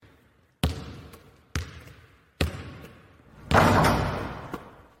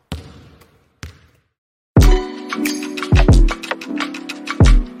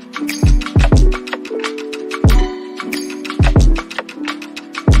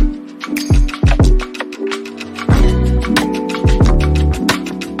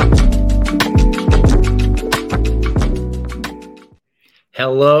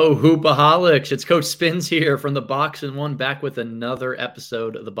Hello, Hoopaholics. It's Coach Spins here from the Box and One, back with another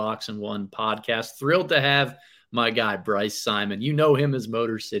episode of the Box and One podcast. Thrilled to have my guy, Bryce Simon. You know him as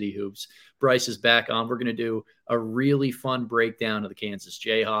Motor City Hoops. Bryce is back on. We're going to do a really fun breakdown of the Kansas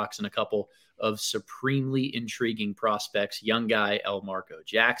Jayhawks and a couple of supremely intriguing prospects. Young guy, Elmarko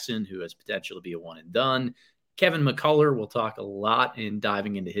Jackson, who has potential to be a one and done. Kevin McCullar, we'll talk a lot in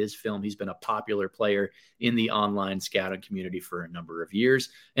diving into his film. He's been a popular player in the online scouting community for a number of years.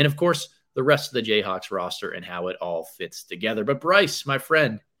 And of course, the rest of the Jayhawks roster and how it all fits together. But Bryce, my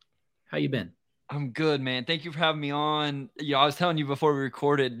friend, how you been? I'm good, man. Thank you for having me on. I was telling you before we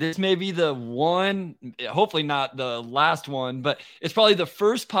recorded, this may be the one, hopefully not the last one, but it's probably the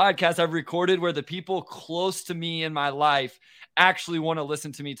first podcast I've recorded where the people close to me in my life actually want to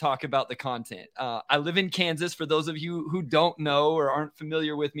listen to me talk about the content. I live in Kansas. For those of you who don't know or aren't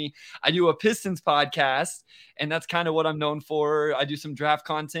familiar with me, I do a Pistons podcast, and that's kind of what I'm known for. I do some draft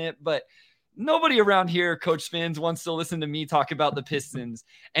content, but nobody around here, Coach Spins, wants to listen to me talk about the Pistons.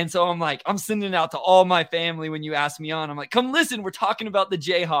 And so I'm sending out to all my family when you ask me on. I'm like, come listen, we're talking about the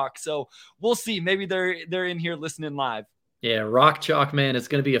Jayhawks. So we'll see. Maybe they're in here listening live. Yeah, Rock Chalk, man. It's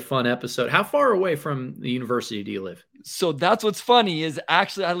going to be a fun episode. How far away from the university do you live? So that's what's funny is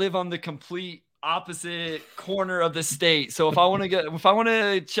actually I live on the complete opposite corner of the state. So if I want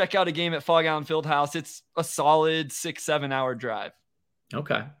to check out a game at Fog Island Fieldhouse, it's a solid 6-7 hour drive.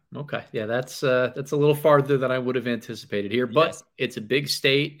 Okay. Yeah, that's a little farther than I would have anticipated here, but yes. It's a big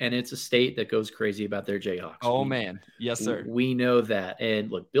state, and it's a state that goes crazy about their Jayhawks. Oh, man. Yes, sir. We know that.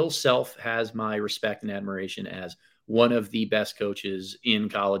 And look, Bill Self has my respect and admiration as one of the best coaches in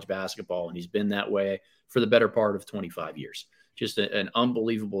college basketball, and he's been that way for the better part of 25 years. Just an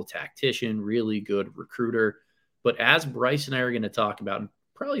unbelievable tactician, really good recruiter. But as Bryce and I are going to talk about, and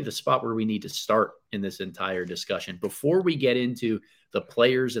probably the spot where we need to start in this entire discussion, before we get into the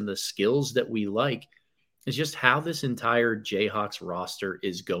players and the skills that we like, is just how this entire Jayhawks roster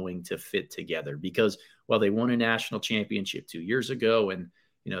is going to fit together. Because while they won a national championship 2 years ago and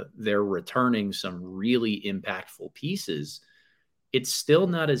they're returning some really impactful pieces, it's still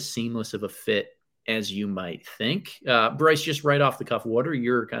not as seamless of a fit as you might think. Bryce, just right off the cuff, what are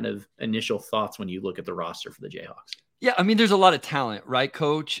your kind of initial thoughts when you look at the roster for the Jayhawks? Yeah, I mean, there's a lot of talent, right,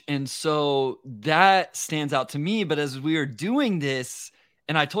 Coach? And so that stands out to me. But as we are doing this,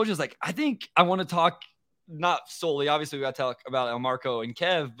 and I told you, I think I want to talk not solely, obviously we got to talk about Elmarko and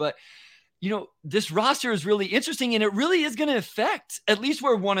Kev, but this roster is really interesting, and it really is going to affect at least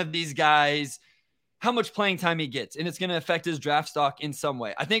where one of these guys, how much playing time he gets, and it's going to affect his draft stock in some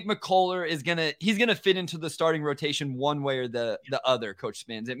way. I think McCullar he's going to fit into the starting rotation one way or the other, Coach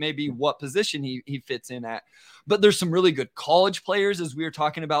Spins. It may be what position he fits in at, but there's some really good college players, as we were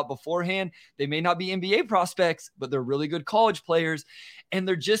talking about beforehand. They may not be NBA prospects, but they're really good college players. And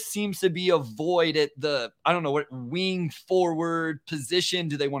there just seems to be a void at the, I don't know, what wing forward position.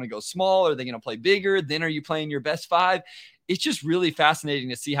 Do they want to go small? Are they going to play bigger? Then are you playing your best five? It's just really fascinating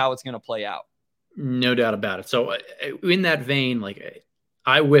to see how it's going to play out. No doubt about it. So in that vein,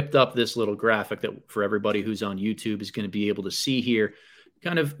 I whipped up this little graphic that for everybody who's on YouTube is going to be able to see here,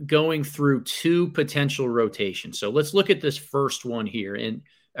 kind of going through two potential rotations. So let's look at this first one here. And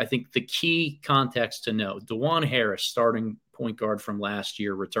I think the key context to know, DeJuan Harris, starting point guard from last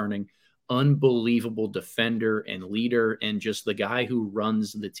year, returning, unbelievable defender and leader, and just the guy who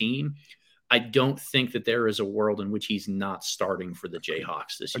runs the team. I don't think that there is a world in which he's not starting for the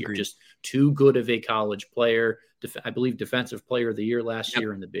Jayhawks this year. Agreed. Just too good of a college player. I believe defensive player of the year last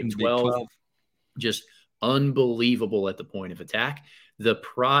year in the Big 12. Just unbelievable at the point of attack. The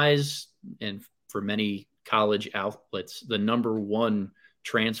prize, and for many college outlets, the number one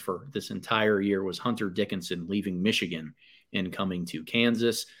transfer this entire year was Hunter Dickinson leaving Michigan and coming to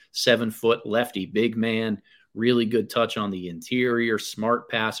Kansas. 7-foot lefty, big man. Really good touch on the interior, smart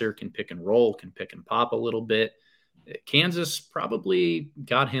passer, can pick and roll, can pick and pop a little bit. Kansas probably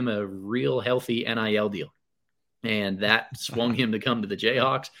got him a real healthy NIL deal, and that swung him to come to the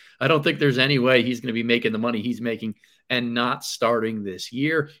Jayhawks. I don't think there's any way he's going to be making the money he's making and not starting this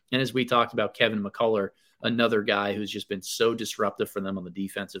year. And as we talked about, Kevin McCullar, another guy who's just been so disruptive for them on the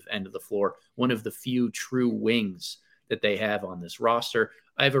defensive end of the floor, one of the few true wings that they have on this roster.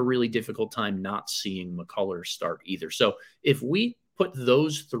 I have a really difficult time not seeing McCullar start either. So if we put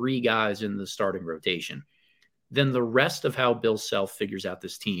those three guys in the starting rotation, then the rest of how Bill Self figures out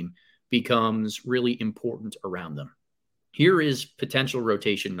this team becomes really important around them. Here is potential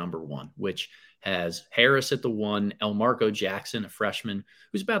rotation number one, which has Harris at the 1, Elmarko Jackson, a freshman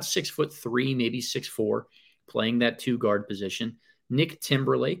who's about 6'3", maybe 6'4", playing that 2 guard position. Nick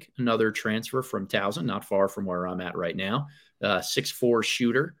Timberlake, another transfer from Towson, not far from where I'm at right now, 6'4"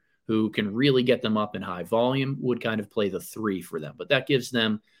 shooter who can really get them up in high volume, would kind of play the 3 for them. But that gives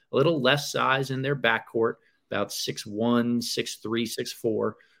them a little less size in their backcourt, about 6'1", 6'3",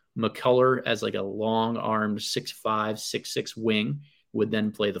 6'4". McCullar as like a long-armed 6'5", 6'6" wing would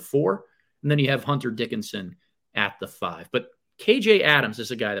then play the 4. And then you have Hunter Dickinson at the 5. But KJ Adams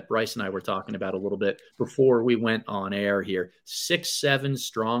is a guy that Bryce and I were talking about a little bit before we went on air here. 6'7",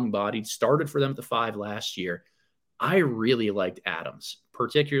 strong-bodied, started for them at the 5 last year. I really liked Adams,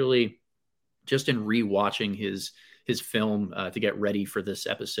 particularly just in rewatching his film to get ready for this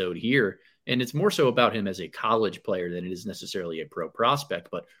episode here. And it's more so about him as a college player than it is necessarily a pro prospect,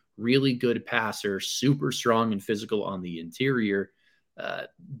 but really good passer, super strong and physical on the interior.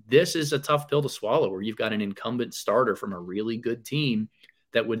 This is a tough pill to swallow where you've got an incumbent starter from a really good team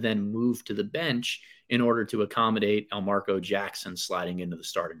that would then move to the bench in order to accommodate Elmarko Jackson sliding into the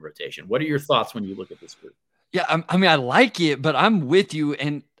starting rotation. What are your thoughts when you look at this group? Yeah, I mean, I like it, but I'm with you.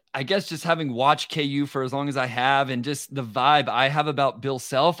 And I guess just having watched KU for as long as I have and just the vibe I have about Bill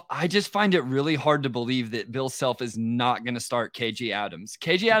Self, I just find it really hard to believe that Bill Self is not going to start KJ Adams.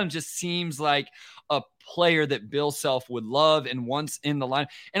 KJ Adams just seems like a player that Bill Self would love and wants in the line.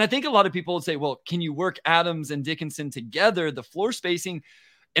 And I think a lot of people would say, well, can you work Adams and Dickinson together, the floor spacing?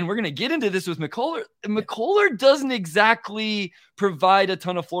 And we're going to get into this with McCullar. McCullar doesn't exactly provide a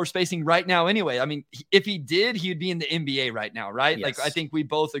ton of floor spacing right now anyway. I mean, if he did, he'd be in the NBA right now, right? Yes. Like, I think we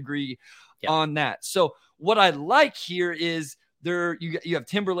both agree on that. So what I like here is you have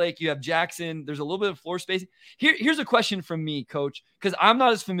Timberlake, you have Jackson. There's a little bit of floor spacing. Here's a question from me, Coach, because I'm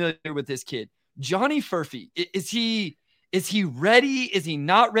not as familiar with this kid. Johnny Furphy, is he ready? Is he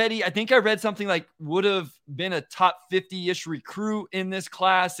not ready? I think I read something like would have been a top 50-ish recruit in this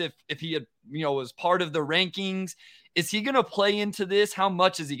class if he had, was part of the rankings. Is he going to play into this? How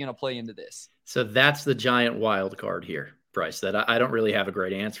much is he going to play into this? So that's the giant wild card here, Bryce, that I don't really have a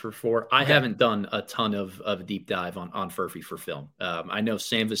great answer for. I haven't done a ton of deep dive on Furphy for film. I know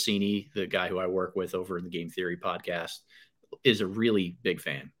Sam Vecini, the guy who I work with over in the Game Theory podcast, is a really big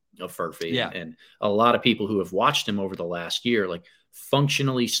fan of Furphy. And a lot of people who have watched him over the last year, like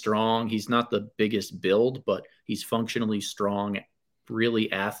functionally strong. He's not the biggest build, but he's functionally strong,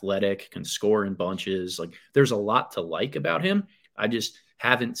 really athletic, can score in bunches. Like there's a lot to like about him. I just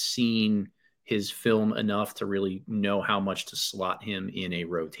haven't seen his film enough to really know how much to slot him in a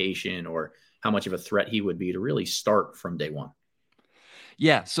rotation or how much of a threat he would be to really start from day one.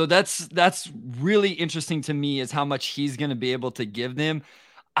 Yeah. So that's really interesting to me is how much he's going to be able to give them.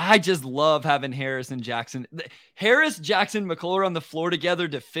 I just love having Harris and Jackson. Harris, Jackson, McCullar on the floor together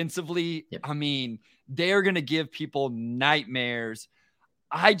defensively. Yep. I mean, they are going to give people nightmares.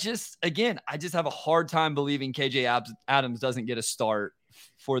 I just have a hard time believing KJ Adams doesn't get a start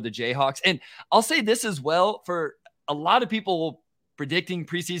for the Jayhawks. And I'll say this as well, for a lot of people predicting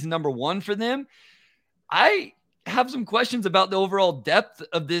preseason number 1 for them. I have some questions about the overall depth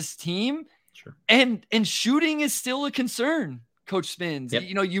of this team. Sure. And shooting is still a concern. Coach Spins, yep.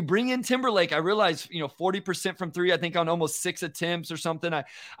 You bring in Timberlake. I realize, 40% from 3, I think on almost 6 attempts or something. I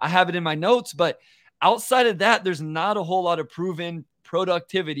have it in my notes, but outside of that, there's not a whole lot of proven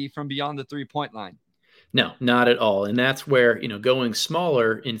productivity from beyond the 3-point line. No, not at all. And that's where, going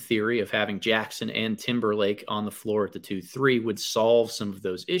smaller in theory of having Jackson and Timberlake on the floor at the 2-3 would solve some of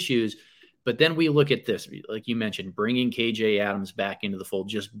those issues. But then we look at this, like you mentioned, bringing KJ Adams back into the fold,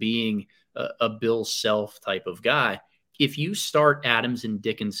 just being a Bill Self type of guy. If you start Adams and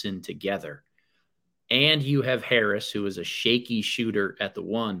Dickinson together and you have Harris, who is a shaky shooter at the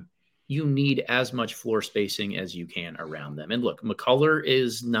 1, you need as much floor spacing as you can around them. And look, McCullar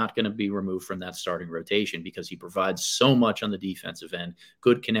is not going to be removed from that starting rotation because he provides so much on the defensive end,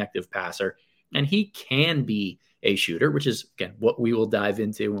 good connective passer, and he can be a shooter, which is, again, what we will dive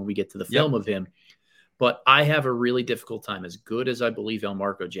into when we get to the film of him. But I have a really difficult time, as good as I believe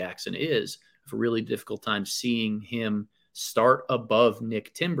Elmarko Jackson is, a really difficult time seeing him start above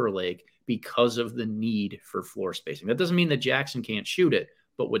Nick Timberlake because of the need for floor spacing. That doesn't mean that Jackson can't shoot it,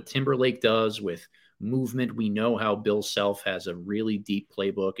 but what Timberlake does with movement, we know how Bill Self has a really deep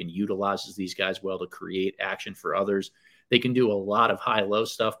playbook and utilizes these guys well to create action for others. They can do a lot of high-low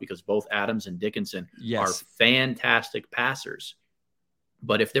stuff because both Adams and Dickinson are fantastic passers.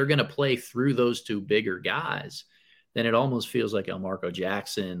 But if they're going to play through those two bigger guys, then it almost feels like Elmarko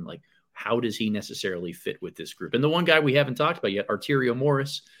Jackson, like, how does he necessarily fit with this group? And the one guy we haven't talked about yet, Arterio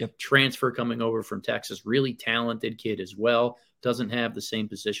Morris, transfer coming over from Texas, really talented kid as well. Doesn't have the same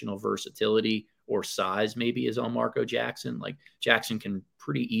positional versatility or size maybe as Elmarko Jackson. Like Jackson can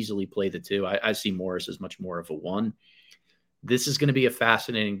pretty easily play the 2. I see Morris as much more of a 1. this is going to be a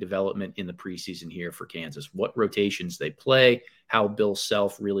fascinating development in the preseason here for Kansas. What rotations they play, how Bill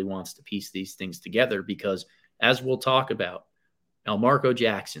Self really wants to piece these things together, because as we'll talk about, Elmarko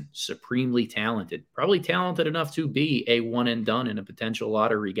Jackson, supremely talented, probably talented enough to be a one and done and a potential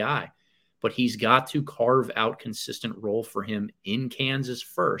lottery guy, but he's got to carve out consistent role for him in Kansas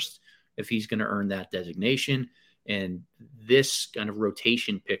first if he's going to earn that designation. And this kind of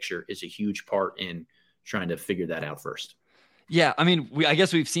rotation picture is a huge part in trying to figure that out first. Yeah, I mean, I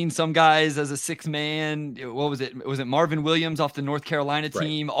guess we've seen some guys as a sixth man. What was it? Was it Marvin Williams off the North Carolina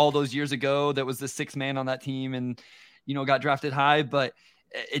team all those years ago that was the sixth man on that team and, got drafted high? But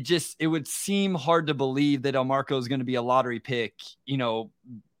it would seem hard to believe that Elmarko is going to be a lottery pick,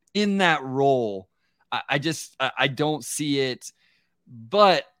 in that role. I don't see it.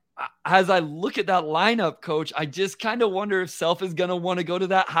 But as I look at that lineup, Coach, I just kind of wonder if Self is going to want to go to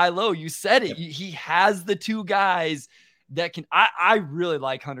that high-low. You said it. Yep. He has the two guys that can. I really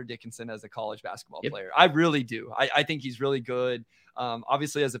like Hunter Dickinson as a college basketball player. I really do. I think he's really good.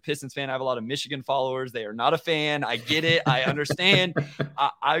 Obviously, as a Pistons fan, I have a lot of Michigan followers. They are not a fan. I get it. I understand.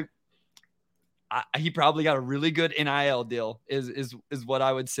 He probably got a really good NIL deal is what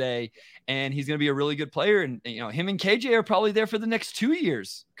I would say. And he's going to be a really good player. And, him and KJ are probably there for the next 2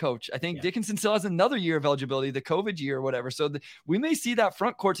 years, Coach. I think Dickinson still has another year of eligibility, the COVID year or whatever. So we may see that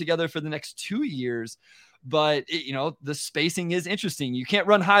front court together for the next 2 years. But, the spacing is interesting. You can't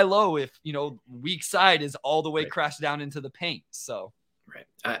run high-low if, weak side is all the way crashed down into the paint. So. Right.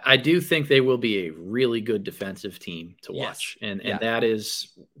 I do think they will be a really good defensive team to watch. Yes. And that is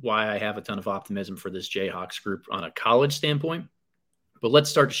why I have a ton of optimism for this Jayhawks group on a college standpoint. But let's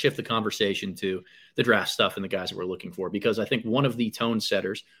start to shift the conversation to the draft stuff and the guys that we're looking for, because I think one of the tone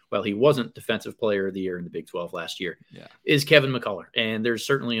setters, while he wasn't Defensive Player of the Year in the Big 12 last year, is Kevin McCullar. And there's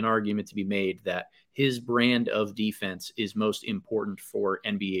certainly an argument to be made that his brand of defense is most important for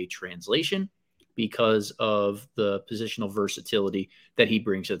NBA translation because of the positional versatility that he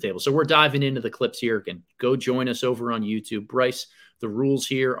brings to the table. So we're diving into the clips here. Again, go join us over on YouTube. Bryce, the rules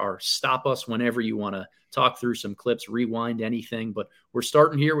here are stop us whenever you want to talk through some clips, rewind anything, but we're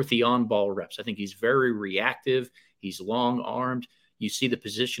starting here with the on-ball reps. I think he's very reactive. He's long-armed. You see the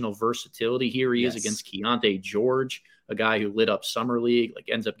positional versatility here. He is against Keontae George, a guy who lit up Summer League,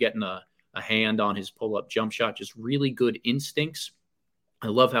 ends up getting a hand on his pull-up jump shot, just really good instincts. I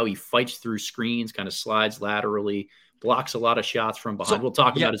love how he fights through screens, kind of slides laterally, blocks a lot of shots from behind. So, we'll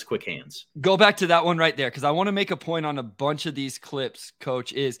talk about his quick hands. Go back to that one right there, because I want to make a point on a bunch of these clips,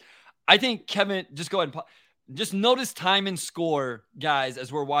 Coach, is I think Kevin, just go ahead and just notice time and score, guys,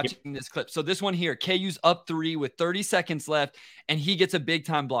 as we're watching this clip. So this one here, KU's up 3 with 30 seconds left, and he gets a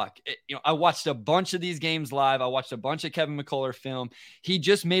big-time block. I watched a bunch of these games live. I watched a bunch of Kevin McCullar film. He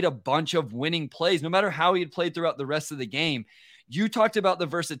just made a bunch of winning plays, no matter how he had played throughout the rest of the game. You talked about the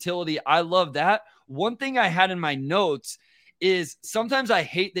versatility. I love that. One thing I had in my notes is sometimes I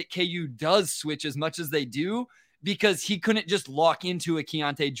hate that KU does switch as much as they do, because he couldn't just lock into a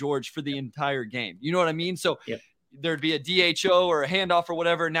Keontae George for the entire game. You know what I mean? So there'd be a DHO or a handoff or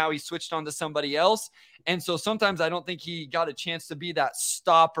whatever. Now he switched on to somebody else. And so sometimes I don't think he got a chance to be that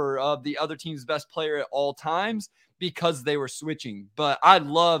stopper of the other team's best player at all times because they were switching. But I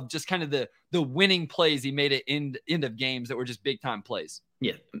love just kind of the winning plays he made at end of games that were just big time plays.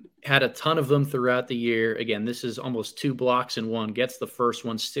 Yeah, had a ton of them throughout the year. Again, this is almost 2 blocks in one. Gets the first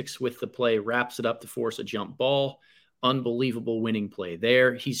one, sticks with the play, wraps it up to force a jump ball. Unbelievable winning play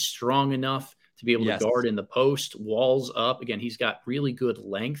there. He's strong enough to be able to guard in the post, walls up. Again, he's got really good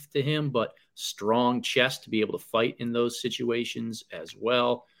length to him, but strong chest to be able to fight in those situations as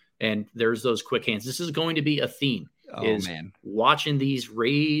well. And there's those quick hands. This is going to be a theme. Watching these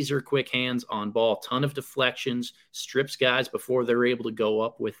razor quick hands on ball, ton of deflections, strips guys before they're able to go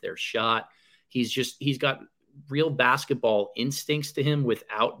up with their shot. He's got real basketball instincts to him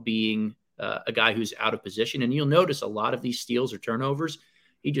without being a guy who's out of position. And you'll notice a lot of these steals or turnovers,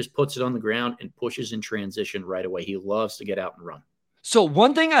 he just puts it on the ground and pushes in transition right away. He loves to get out and run. So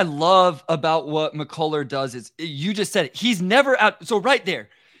one thing I love about what McCullar does is, you just said it, he's never out. So right there,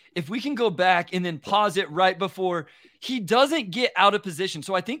 if we can go back and then pause it right before, he doesn't get out of position.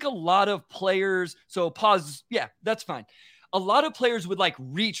 So I think a lot of players, so pause. Yeah, that's fine. A lot of players would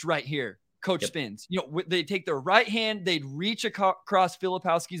reach right here coach spins. They take their right hand, they'd reach across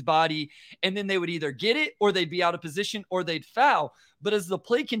Filipowski's body, and then they would either get it or they'd be out of position or they'd foul. But as the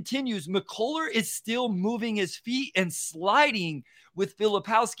play continues, McCullar is still moving his feet and sliding with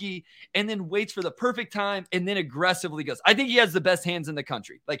Filipowski, and then waits for the perfect time and then aggressively goes. I think he has the best hands in the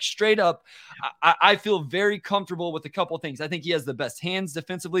country. Like straight up, I feel very comfortable with a couple of things. I think he has the best hands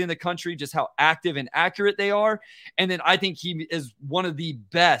defensively in the country, just how active and accurate they are. And then I think he is one of the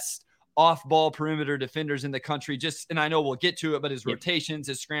best off-ball perimeter defenders in the country. And I know we'll get to it, but his rotations,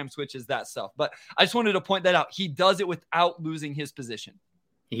 his scram switches, that stuff. But I just wanted to point that out. He does it without losing his position.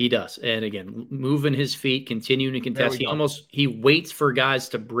 He does. And again, moving his feet, continuing to contest. He waits for guys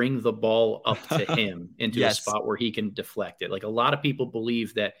to bring the ball up to him into a spot where he can deflect it. Like a lot of people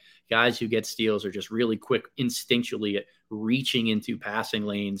believe that guys who get steals are just really quick instinctually at reaching into passing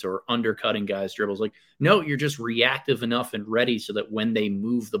lanes or undercutting guys' dribbles. Like, no, you're just reactive enough and ready so that when they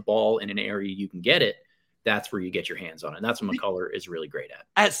move the ball in an area you can get it, that's where you get your hands on it. And that's what McCullar is really great at.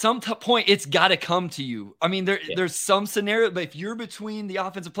 At some point, it's got to come to you. I mean, there's some scenario, but if you're between the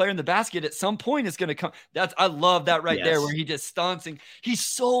offensive player and the basket, at some point it's going to come. I love that there where he just stunts, and he's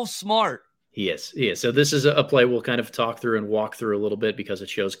so smart. He is. So this is a play we'll kind of talk through and walk through a little bit because it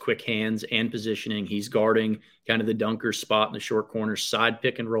shows quick hands and positioning. He's guarding kind of the dunker spot in the short corner. Side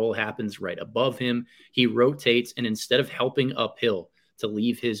pick and roll happens right above him. He rotates, and instead of helping uphill to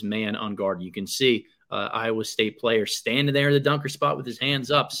leave his man unguarded, you can see Iowa State player standing there in the dunker spot with his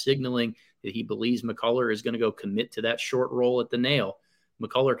hands up, signaling that he believes McCullar is going to go commit to that short roll at the nail.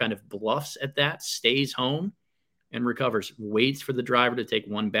 McCullar kind of bluffs at that, stays home, and recovers, waits for the driver to take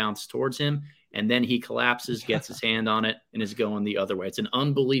one bounce towards him, and then he collapses, gets his hand on it, and is going the other way. It's an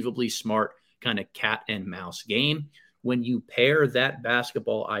unbelievably smart kind of cat and mouse game. When you pair that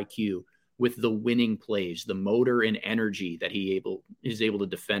basketball IQ with the winning plays, the motor and energy that he is able to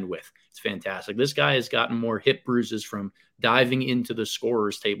defend with, it's fantastic. This guy has gotten more hip bruises from diving into the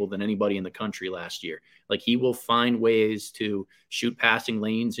scorer's table than anybody in the country last year. Like, he will find ways to shoot passing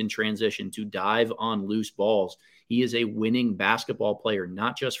lanes in transition, to dive on loose balls. He is a winning basketball player,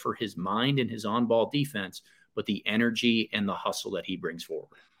 not just for his mind and his on-ball defense, but the energy and the hustle that he brings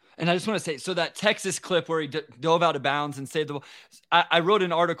forward. And I just want to say, so that Texas clip where he dove out of bounds and saved the ball, I wrote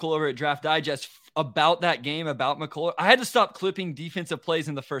an article over at Draft Digest about that game, about McCullar. I had to stop clipping defensive plays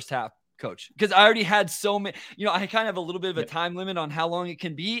in the first half, Coach, because I already had so many, I kind of have a little bit of a time limit on how long it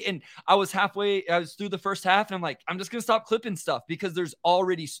can be. And I was through the first half, and I'm like, I'm just going to stop clipping stuff because there's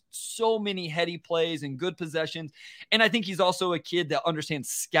already so many heady plays and good possessions. And I think he's also a kid that understands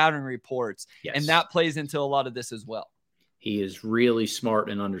scouting reports. Yes. And that plays into a lot of this as well. He is really smart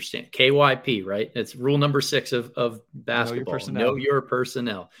and understand KYP, right? It's rule number 6 of basketball. Know your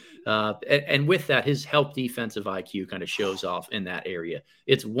personnel. And with that, his help defensive IQ kind of shows off in that area.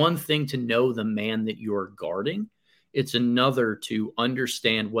 It's one thing to know the man that you're guarding. It's another to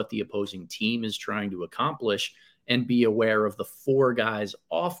understand what the opposing team is trying to accomplish and be aware of the 4 guys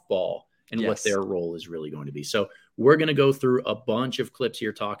off ball and what their role is really going to be. So we're going to go through a bunch of clips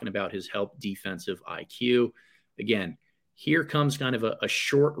here talking about his help defensive IQ. Again, here comes kind of a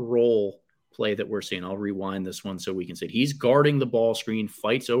short roll play that we're seeing. I'll rewind this one so we can see it. He's guarding the ball screen,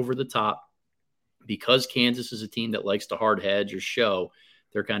 fights over the top. Because Kansas is a team that likes to hard hedge or show,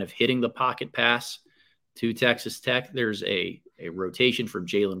 they're kind of hitting the pocket pass to Texas Tech. There's a rotation from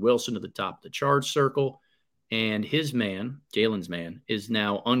Jalen Wilson to the top of the charge circle. And his man, Jalen's man, is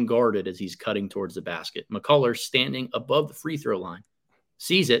now unguarded as he's cutting towards the basket. McCullar, standing above the free throw line,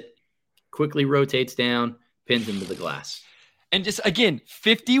 sees it, quickly rotates down, pins him to the glass. And just, again,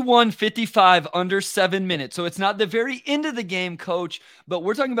 51-55 under 7 minutes. So it's not the very end of the game, Coach, but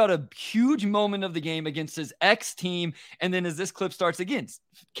we're talking about a huge moment of the game against his ex-team. And then as this clip starts again,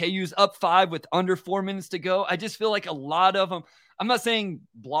 KU's up 5 with under 4 minutes to go. I just feel like a lot of them, I'm not saying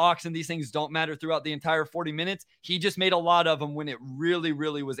blocks and these things don't matter throughout the entire 40 minutes. He just made a lot of them when it really,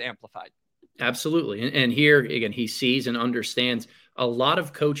 really was amplified. Absolutely. And here, again, he sees and understands. A lot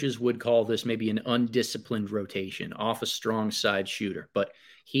of coaches would call this maybe an undisciplined rotation off a strong side shooter, but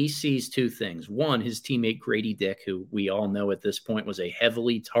he sees 2 things. One, his teammate Grady Dick, who we all know at this point was a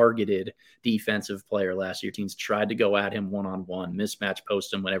heavily targeted defensive player last year. Teams tried to go at him one-on-one, mismatch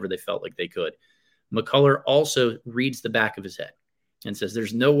post him whenever they felt like they could. McCullar also reads the back of his head and says,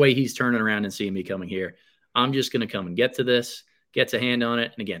 there's no way he's turning around and seeing me coming here. I'm just going to come and get to this, gets a hand on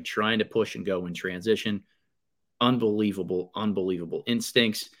it, and again, trying to push and go in transition. Unbelievable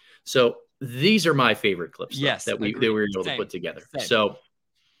instincts. So these are my favorite clips that we were able to put together. Same. So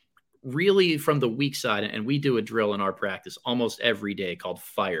really from the weak side, and we do a drill in our practice almost every day called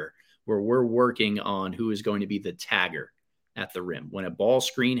Fire, where we're working on who is going to be the tagger at the rim. When a ball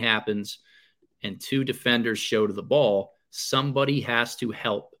screen happens and two defenders show to the ball, somebody has to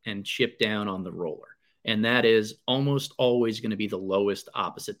help and chip down on the roller. And that is almost always going to be the lowest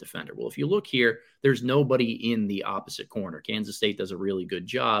opposite defender. Well, if you look here, there's nobody in the opposite corner. Kansas State does a really good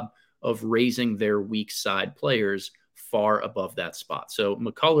job of raising their weak side players far above that spot. So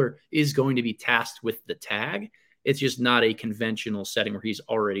McCullar is going to be tasked with the tag. It's just not a conventional setting where he's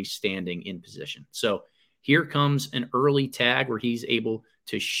already standing in position. So here comes an early tag where he's able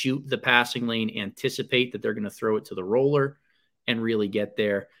to shoot the passing lane, anticipate that they're going to throw it to the roller, and really get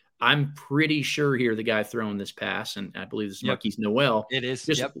there. I'm pretty sure here the guy throwing this pass, and I believe this is Marquise Noel, it is,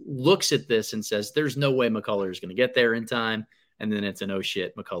 just looks at this and says, there's no way McCullar is going to get there in time. And then it's an, oh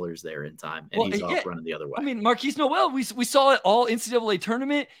shit, McCullar's there in time, and he's off running the other way. I mean, Marquise Noel, we saw it all NCAA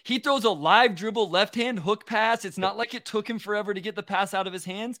tournament. He throws a live dribble left-hand hook pass. It's not like it took him forever to get the pass out of his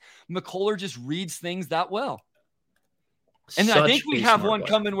hands. McCullar just reads things that well. And I think we have one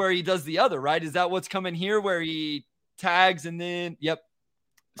coming where he does the other, right? Is that what's coming here where he tags and then,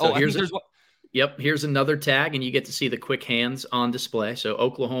 So here's another tag, and you get to see the quick hands on display. So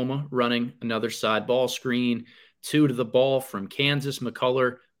Oklahoma running another side ball screen, 2 to the ball from Kansas.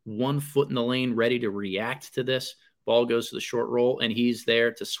 McCullar, 1 foot in the lane, ready to react to this. Ball goes to the short roll, and he's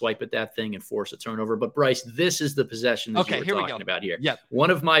there to swipe at that thing and force a turnover. But Bryce, this is the possession that you were talking about here. Yep. One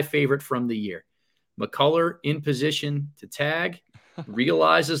of my favorite from the year. McCullar in position to tag,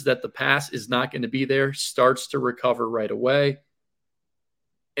 realizes that the pass is not going to be there, starts to recover right away,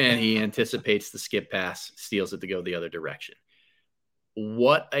 and he anticipates the skip pass, steals it to go the other direction.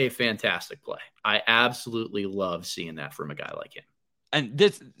 What a fantastic play. I absolutely love seeing that from a guy like him.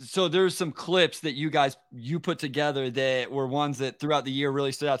 And so there's some clips that you put together that were ones that throughout the year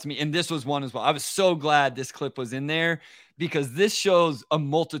really stood out to me. And this was one as well. I was so glad this clip was in there because this shows a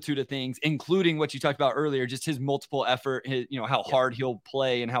multitude of things, including what you talked about earlier, just his multiple effort, how hard he'll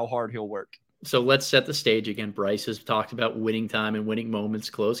play and how hard he'll work. So let's set the stage again. Bryce has talked about winning time and winning moments,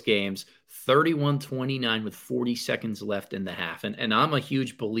 close games, 31-29 with 40 seconds left in the half. And I'm a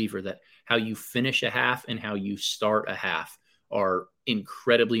huge believer that how you finish a half and how you start a half are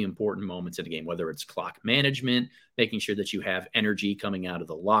incredibly important moments in a game, whether it's clock management, making sure that you have energy coming out of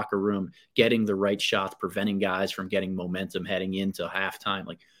the locker room, getting the right shots, preventing guys from getting momentum heading into halftime.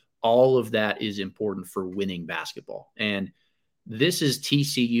 Like all of that is important for winning basketball. And this is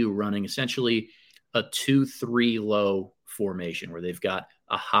TCU running essentially a 2-3 low formation where they've got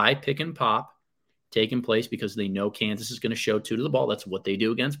a high pick and pop taking place because they know Kansas is going to show 2 to the ball. That's what they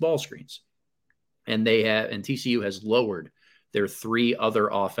do against ball screens. And TCU has lowered their 3 other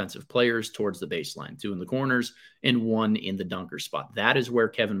offensive players towards the baseline, 2 in the corners and 1 in the dunker spot. That is where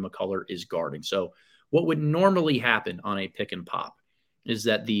Kevin McCullar is guarding. So what would normally happen on a pick and pop is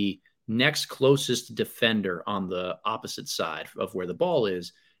that the next closest defender on the opposite side of where the ball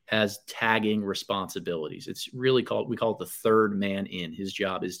is has tagging responsibilities. It's really we call it the third man in. His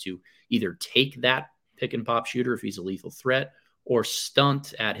job is to either take that pick and pop shooter if he's a lethal threat or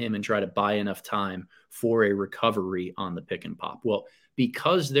stunt at him and try to buy enough time for a recovery on the pick and pop. Well,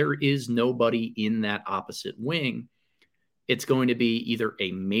 because there is nobody in that opposite wing, it's going to be either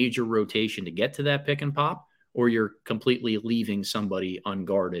a major rotation to get to that pick and pop, or you're completely leaving somebody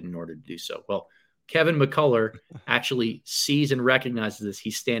unguarded in order to do so. Well, Kevin McCullar actually sees and recognizes this.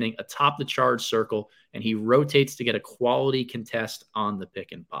 He's standing atop the charge circle, and he rotates to get a quality contest on the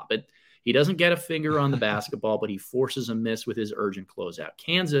pick and pop. He doesn't get a finger on the basketball, but he forces a miss with his urgent closeout.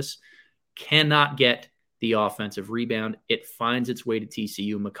 Kansas cannot get the offensive rebound. It finds its way to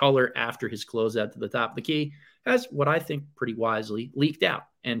TCU. McCullar, after his closeout to the top of the key, has what I think pretty wisely leaked out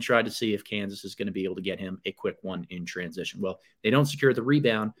and tried to see if Kansas is going to be able to get him a quick one in transition. Well, they don't secure the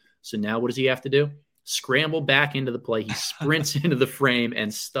rebound. So now what does he have to do? Scramble back into the play. He sprints into the frame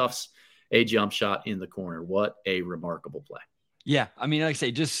and stuffs a jump shot in the corner. What a remarkable play. Yeah. I mean, like I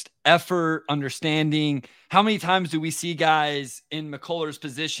say, just effort, understanding. How many times do we see guys in McCullar's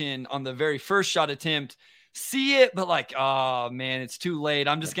position on the very first shot attempt see it, but like, oh man, it's too late.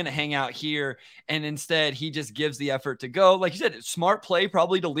 I'm just going to hang out here. And instead he just gives the effort to go. Like you said, smart play,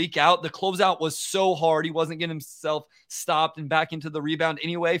 probably to leak out. The closeout was so hard. He wasn't getting himself stopped and back into the rebound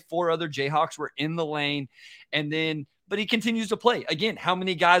anyway. 4 other Jayhawks were in the lane. But he continues to play. Again, how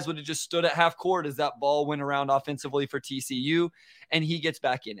many guys would have just stood at half court as that ball went around offensively for TCU, and he gets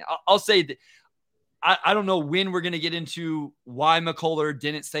back in? I'll say that I don't know when we're going to get into why McCullar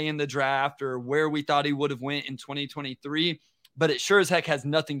didn't stay in the draft or where we thought he would have went in 2023, but it sure as heck has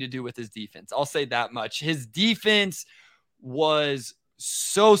nothing to do with his defense. I'll say that much. His defense was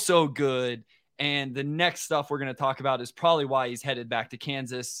so good. And the next stuff we're going to talk about is probably why he's headed back to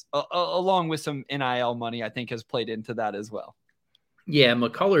Kansas, along with some NIL money, I think has played into that as well. Yeah,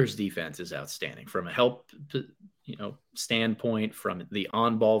 McCullar's defense is outstanding from a help standpoint, from the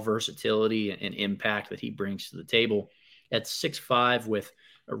on-ball versatility and impact that he brings to the table. At 6'5" with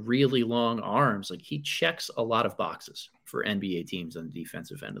a really long arms, like he checks a lot of boxes for NBA teams on the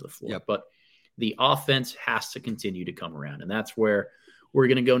defensive end of the floor. Yep. But the offense has to continue to come around, and that's where we're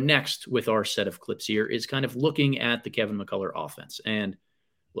going to go next with our set of clips here, is kind of looking at the Kevin McCullar offense. And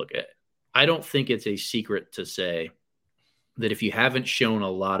look, I don't think it's a secret to say that if you haven't shown a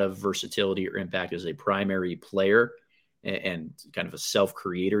lot of versatility or impact as a primary player and kind of a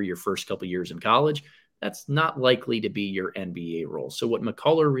self-creator your first couple years in college, that's not likely to be your NBA role. So what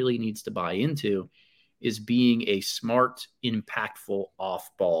McCullar really needs to buy into is being a smart, impactful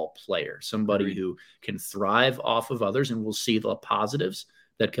off-ball player, somebody who can thrive off of others, and we'll see the positives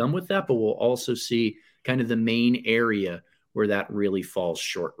that come with that, but we'll also see kind of the main area where that really falls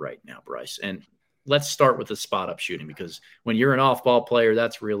short right now, Bryce. And let's start with the spot-up shooting, because when you're an off-ball player,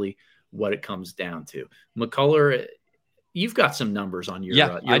 that's really what it comes down to. McCullar, you've got some numbers on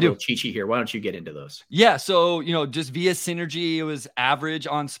your little cheat sheet here. Why don't you get into those? Yeah. So, just via synergy, it was average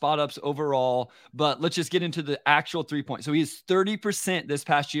on spot ups overall, but let's just get into the actual 3-point. So he is 30% this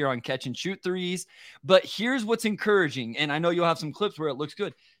past year on catch and shoot threes, but here's what's encouraging. And I know you'll have some clips where it looks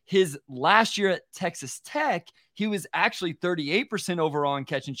good. His last year at Texas Tech, he was actually 38% overall on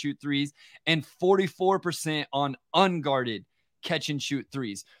catch and shoot threes and 44% on unguarded catch and shoot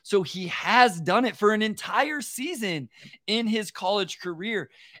threes. So he has done it for an entire season in his college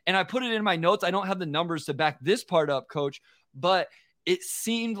career. And I put it in my notes. I don't have the numbers to back this part up, Coach, but it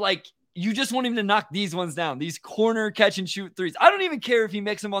seemed like you just want him to knock these ones down, these corner catch and shoot threes. I don't even care if he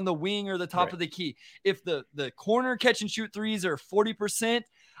makes them on the wing or the top of the key. If the corner catch and shoot threes are 40%,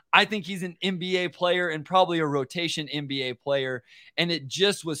 I think he's an NBA player and probably a rotation NBA player. And it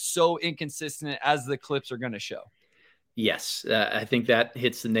just was so inconsistent, as the clips are going to show. Yes, I think that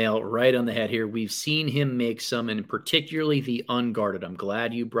hits the nail right on the head here. We've seen him make some, and particularly the unguarded. I'm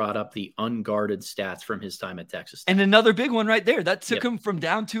glad you brought up the unguarded stats from his time at Texas Tech. And another big one right there. That took him from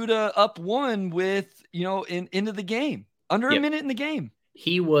down 2 to up 1 with, into the game. Under a minute in the game.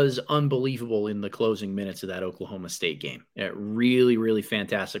 He was unbelievable in the closing minutes of that Oklahoma State game. A really, really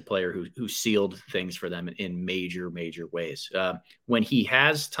fantastic player who sealed things for them in major, major ways. When he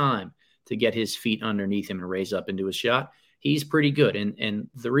has time to get his feet underneath him and raise up into his shot, he's pretty good. And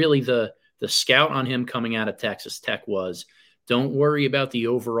the scout on him coming out of Texas Tech was, don't worry about the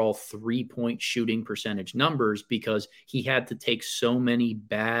overall 3-point shooting percentage numbers, because he had to take so many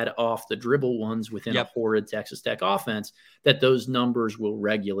bad off the dribble ones within a horrid Texas Tech offense that those numbers will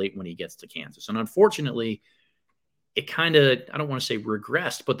regulate when he gets to Kansas. And unfortunately, it kind of, I don't want to say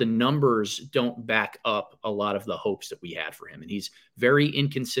regressed, but the numbers don't back up a lot of the hopes that we had for him. And he's very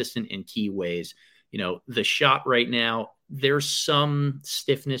inconsistent in key ways. The shot right now, there's some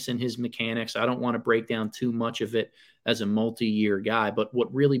stiffness in his mechanics. I don't want to break down too much of it as a multi-year guy, but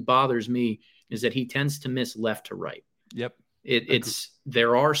what really bothers me is that he tends to miss left to right. Yep.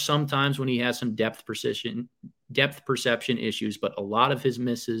 There are some times when he has some depth perception issues, but a lot of his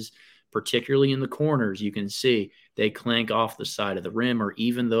misses, particularly in the corners, you can see they clank off the side of the rim, or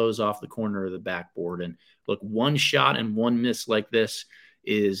even those off the corner of the backboard. And look, one shot and one miss like this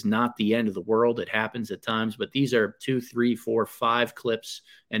is not the end of the world. It happens at times, but these are 2, 3, 4, 5 clips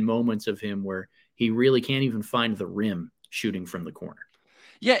and moments of him where he really can't even find the rim shooting from the corner.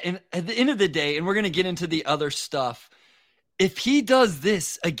 Yeah, and at the end of the day, and we're going to get into the other stuff, if he does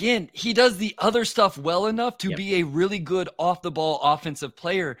this, again, he does the other stuff well enough to be a really good off-the-ball offensive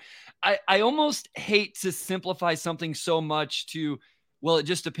player. I almost hate to simplify something so much to, well, it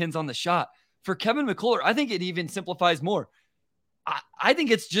just depends on the shot. For Kevin McCullar, I think it even simplifies more. I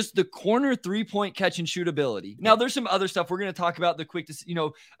think it's just the corner 3-point catch and shoot ability. Now, there's some other stuff. We're going to talk about the quick,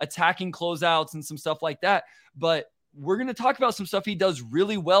 attacking closeouts and some stuff like that. But we're going to talk about some stuff he does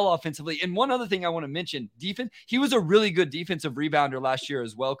really well offensively. And one other thing I want to mention, defense. He was a really good defensive rebounder last year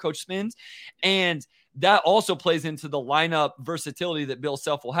as well, Coach Spins. And that also plays into the lineup versatility that Bill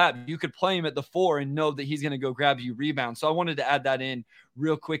Self will have. You could play him at the 4 and know that he's going to go grab you rebound. So I wanted to add that in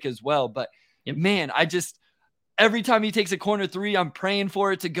real quick as well. But man, every time he takes a corner 3, I'm praying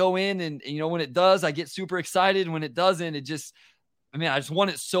for it to go in. And, when it does, I get super excited. When it doesn't, I just want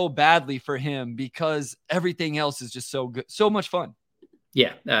it so badly for him, because everything else is just so good, so much fun.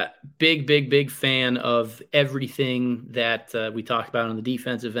 Yeah. Big fan of everything that we talked about on the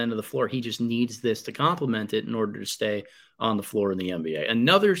defensive end of the floor. He just needs this to complement it in order to stay on the floor in the NBA.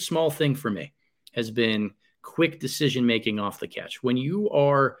 Another small thing for me has been quick decision-making off the catch. When you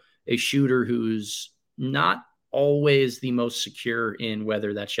are a shooter who's not always the most secure in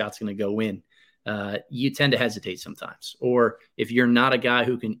whether that shot's going to go in, you tend to hesitate sometimes. Or if you're not a guy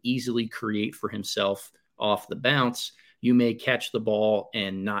who can easily create for himself off the bounce, you may catch the ball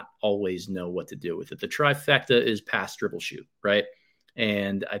and not always know what to do with it. The trifecta is pass, dribble, shoot, right?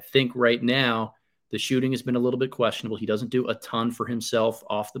 And I think right now the shooting has been a little bit questionable. He doesn't do a ton for himself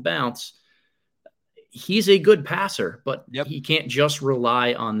off the bounce. He's a good passer, but he can't just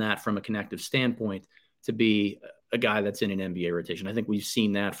rely on that from a connective standpoint to be a guy that's in an NBA rotation. I think we've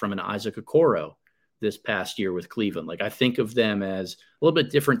seen that from an Isaac Okoro this past year with Cleveland. Like, I think of them as a little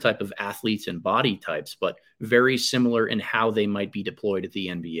bit different type of athletes and body types, but very similar in how they might be deployed at the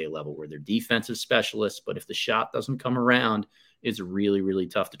NBA level, where they're defensive specialists, but if the shot doesn't come around, it's really, really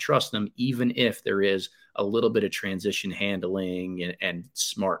tough to trust them, even if there is a little bit of transition handling and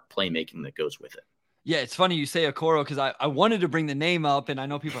smart playmaking that goes with it. Yeah, it's funny you say Okoro, because I wanted to bring the name up, and I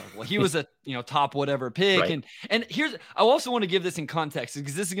know people are like, well, he was a top whatever pick. Right. And here's, I also want to give this in context,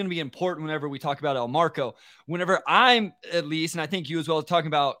 because this is going to be important whenever we talk about Elmarko. Whenever I'm, at least, and I think you as well, talking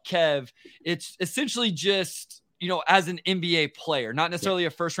about Kev, it's essentially just, as an NBA player, not necessarily a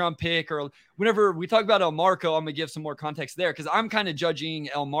first round pick. Or whenever we talk about Elmarko, I'm going to give some more context there, because I'm kind of judging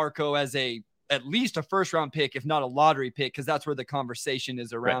Elmarko as at least a first round pick, if not a lottery pick, because that's where the conversation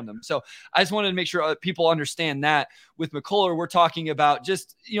is around them. So I just wanted to make sure people understand that. With McCullar, we're talking about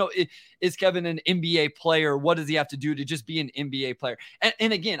just, is Kevin an NBA player? What does he have to do to just be an NBA player?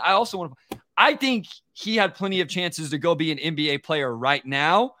 And again, I think he had plenty of chances to go be an NBA player right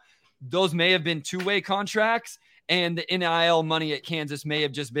now. Those may have been two-way contracts, and the NIL money at Kansas may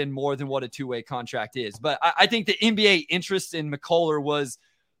have just been more than what a two-way contract is. But I think the NBA interest in McCullar was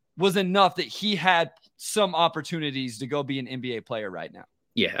enough that he had some opportunities to go be an NBA player right now.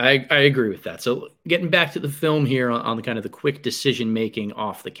 Yeah, I agree with that. So getting back to the film here on the kind of the quick decision-making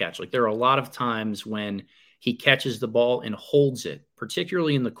off the catch, like there are a lot of times when he catches the ball and holds it,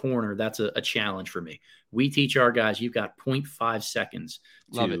 particularly in the corner. That's a challenge for me. We teach our guys, you've got 0.5 seconds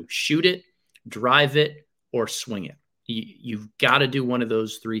to shoot it, drive it, or swing it. You've got to do one of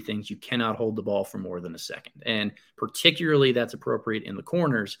those three things. You cannot hold the ball for more than a second. And particularly that's appropriate in the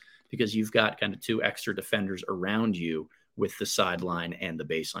corners, because you've got kind of two extra defenders around you with the sideline and the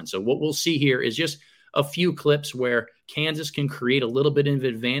baseline. So what we'll see here is just a few clips where Kansas can create a little bit of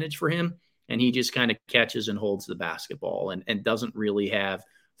advantage for him, and he just kind of catches and holds the basketball and doesn't really have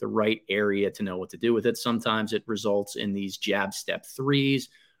the right area to know what to do with it. Sometimes it results in these jab step threes.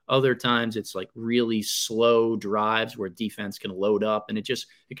 Other times it's like really slow drives where defense can load up, and it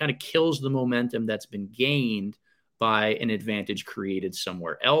kind of kills the momentum that's been gained by an advantage created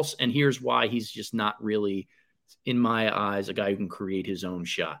somewhere else. And here's why he's just not really, in my eyes, a guy who can create his own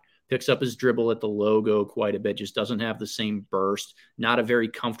shot. Picks up his dribble at the logo quite a bit, just doesn't have the same burst, not a very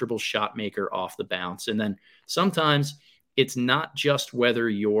comfortable shot maker off the bounce. And then sometimes it's not just whether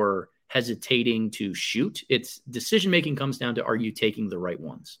you're hesitating to shoot. It's decision-making comes down to, are you taking the right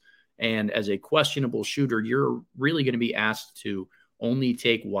ones? And as a questionable shooter, you're really going to be asked to only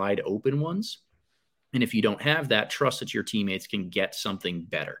take wide open ones. And if you don't have that, trust that your teammates can get something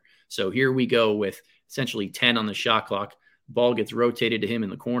better. So here we go with essentially 10 on the shot clock. Ball gets rotated to him in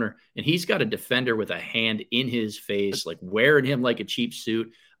the corner, and he's got a defender with a hand in his face, like wearing him like a cheap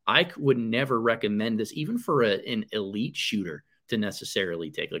suit. I would never recommend this, even for an elite shooter, to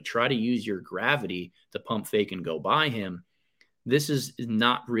necessarily take. Like, try to use your gravity to pump fake and go by him. This is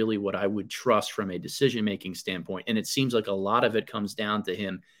not really what I would trust from a decision-making standpoint. And it seems like a lot of it comes down to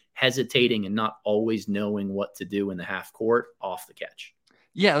him hesitating and not always knowing what to do in the half court off the catch.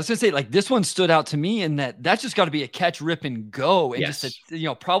 Yeah, I was gonna say, like, this one stood out to me in that's just got to be a catch, rip, and go, and just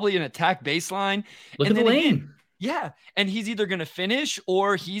probably an attack baseline. Look at the lane. Yeah, and he's either going to finish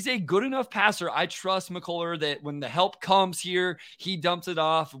or he's a good enough passer. I trust McCullar that when the help comes here, he dumps it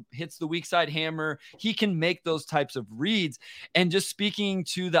off, hits the weak side hammer. He can make those types of reads. And just speaking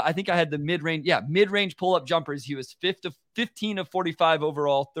to I think I had the mid-range pull-up jumpers. He was 15 of 45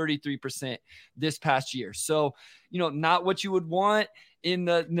 overall, 33% this past year. So, not what you would want in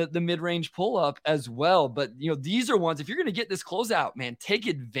the mid-range pull-up as well. But, these are ones, if you're going to get this closeout, man, take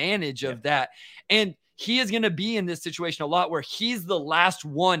advantage of that. And he is going to be in this situation a lot where he's the last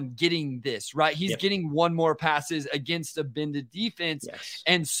one getting this, right? He's getting one more passes against a bended defense. Yes.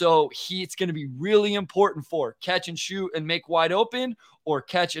 And so it's going to be really important for catch and shoot and make wide open, or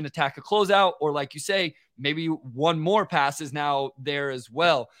catch and attack a closeout, or like you say, maybe one more pass is now there as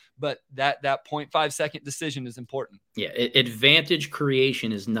well. But that 0.5 second decision is important. Yeah, advantage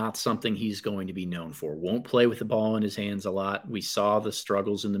creation is not something he's going to be known for. Won't play with the ball in his hands a lot. We saw the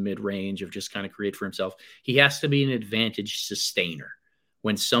struggles in the mid-range of just kind of create for himself. He has to be an advantage sustainer,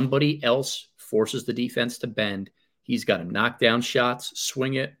 When somebody else forces the defense to bend, he's got to knock down shots,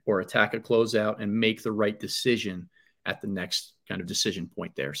 swing it, or attack a closeout and make the right decision at the next kind of decision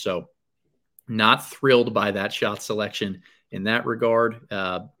point there. So not thrilled by that shot selection in that regard.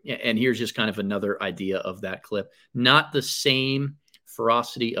 And here's just kind of another idea of that clip. Not the same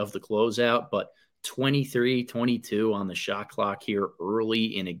ferocity of the closeout, but 23, 22 on the shot clock here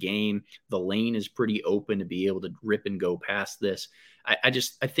early in a game. The lane is pretty open to be able to rip and go past this. I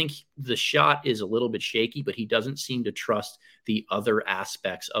think the shot is a little bit shaky, but he doesn't seem to trust the other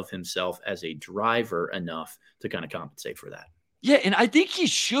aspects of himself as a driver enough to kind of compensate for that. Yeah, and I think he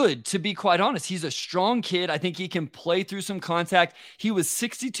should, to be quite honest. He's a strong kid. I think he can play through some contact. He was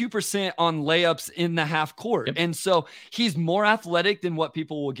 62% on layups in the half court. Yep. And so he's more athletic than what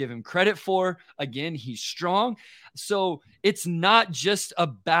people will give him credit for. Again, he's strong. So it's not just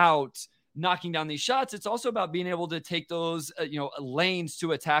about knocking down these shots. It's also about being able to take those, lanes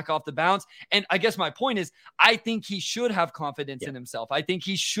to attack off the bounce. And I guess my point is, I think he should have confidence in himself. I think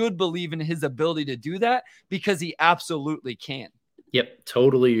he should believe in his ability to do that because he absolutely can. Yep.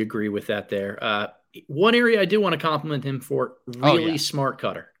 Totally agree with that there. One area I do want to compliment him for, really smart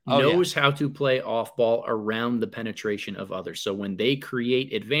cutter. Knows how to play off ball around the penetration of others. So when they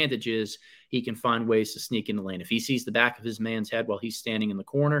create advantages, he can find ways to sneak in the lane. If he sees the back of his man's head while he's standing in the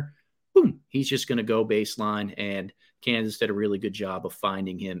corner, boom, he's just going to go baseline, and Kansas did a really good job of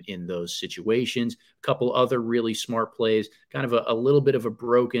finding him in those situations. A couple other really smart plays, kind of a little bit of a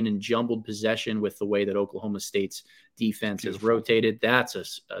broken and jumbled possession with the way that Oklahoma State's defense has rotated.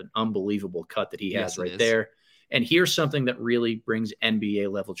 That's an unbelievable cut that he has right there. And here's something that really brings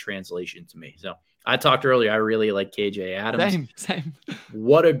NBA level translation to me. So I talked earlier, I really like KJ Adams. Same.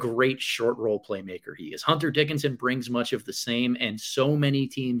 What a great short roll playmaker he is. Hunter Dickinson brings much of the same, and so many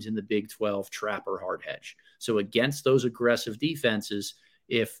teams in the Big 12 trap or hard hedge. So against those aggressive defenses,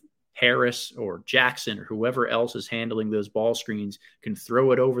 if Harris or Jackson or whoever else is handling those ball screens can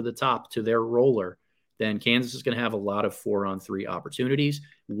throw it over the top to their roller, then Kansas is going to have a lot of 4-on-3 opportunities.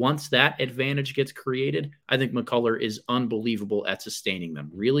 Once that advantage gets created, I think McCullar is unbelievable at sustaining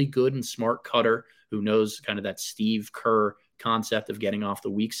them. Really good and smart cutter who knows kind of that Steve Kerr concept of getting off the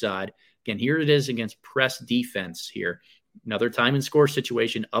weak side. Again, here it is against press defense here. Another time and score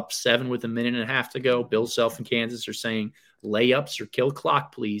situation, up 7 with a minute and a half to go. Bill Self and Kansas are saying layups or kill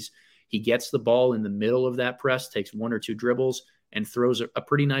clock, please. He gets the ball in the middle of that press, takes 1 or 2 dribbles, and throws a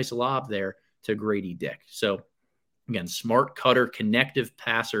pretty nice lob there to Grady Dick. So again, smart cutter, connective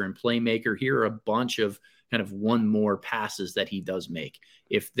passer, and playmaker. Here are a bunch of kind of one more passes that he does make.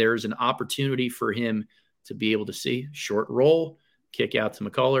 If there's an opportunity for him to be able to see short roll, kick out to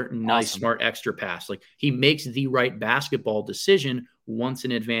McCullar, nice, smart extra pass. Like, he makes the right basketball decision once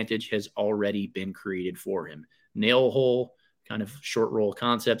an advantage has already been created for him. Nail hole, kind of short roll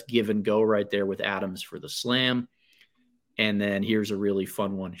concept, give and go right there with Adams for the slam. And then here's a really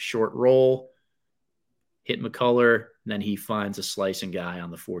fun one. Short roll, hit McCullar, and then he finds a slicing guy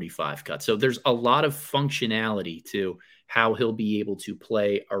on the 45 cut. So there's a lot of functionality to how he'll be able to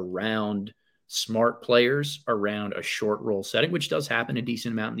play around smart players, around a short roll setting, which does happen a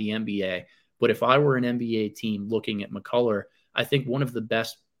decent amount in the NBA. But if I were an NBA team looking at McCullar, I think one of the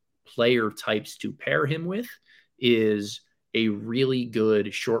best player types to pair him with is a really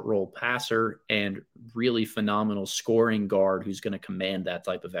good short roll passer and really phenomenal scoring guard who's going to command that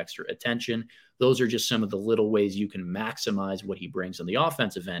type of extra attention. Those are just some of the little ways you can maximize what he brings on the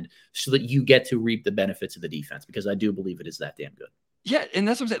offensive end so that you get to reap the benefits of the defense, because I do believe it is that damn good. Yeah, and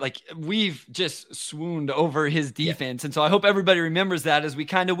that's what I'm saying. Like, we've just swooned over his defense. Yeah. And so I hope everybody remembers that as we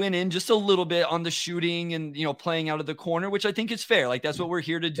kind of went in just a little bit on the shooting and, playing out of the corner, which I think is fair. Like, that's what we're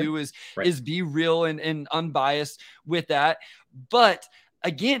here to do is be real and unbiased with that. But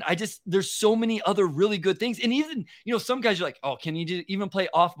again, there's so many other really good things. And even, some guys are like, oh, can he even play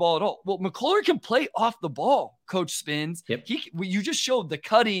off ball at all? Well, McCullar can play off the ball, Coach Spins. Yep. You just showed the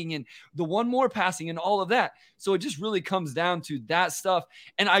cutting and the one more passing and all of that. So it just really comes down to that stuff.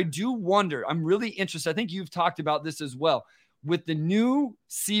 And I do wonder, I'm really interested. I think you've talked about this as well with the new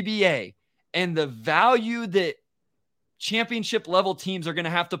CBA and the value that championship level teams are going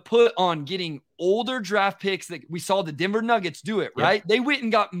to have to put on getting older draft picks. That we saw the Denver Nuggets do it, right? Yep. They went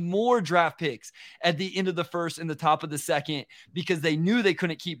and got more draft picks at the end of the first and the top of the second because they knew they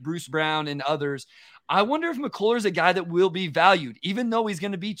couldn't keep Bruce Brown and others. I wonder if McCullar is a guy that will be valued, even though he's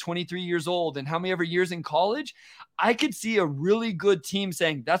going to be 23 years old and how many ever years in college. I could see a really good team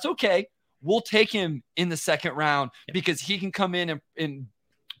saying, that's okay. We'll take him in the second round because he can come in and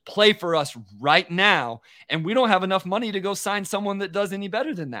play for us right now. And we don't have enough money to go sign someone that does any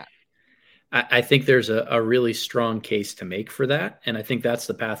better than that. I think there's a really strong case to make for that. And I think that's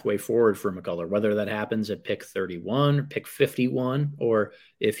the pathway forward for McCullar, whether that happens at pick 31 or pick 51, or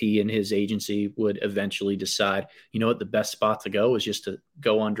if he and his agency would eventually decide, you know what, the best spot to go is just to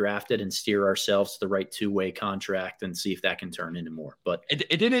go undrafted and steer ourselves to the right two-way contract and see if that can turn into more. But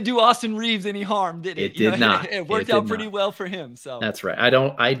it didn't do Austin Reeves any harm, did it? It did not. It worked out pretty well for him. So that's right.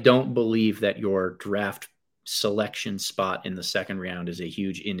 I don't believe that your draft selection spot in the second round is a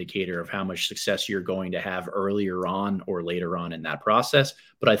huge indicator of how much success you're going to have earlier on or later on in that process.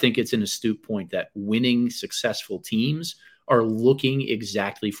 But I think it's an astute point that winning successful teams are looking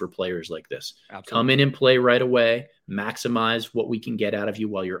exactly for players like this. Absolutely. Come in and play right away, maximize what we can get out of you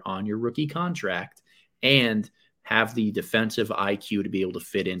while you're on your rookie contract, and have the defensive IQ to be able to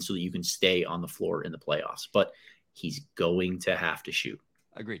fit in so that you can stay on the floor in the playoffs. But he's going to have to shoot.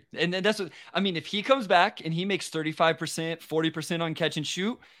 Agreed. And that's what I mean. If he comes back and he makes 35%, 40% on catch and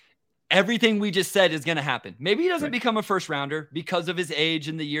shoot, everything we just said is going to happen. Maybe he doesn't become a first rounder because of his age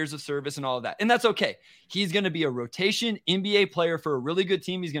and the years of service and all of that. And that's okay. He's going to be a rotation NBA player for a really good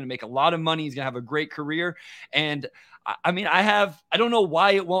team. He's going to make a lot of money. He's going to have a great career. And I mean, I don't know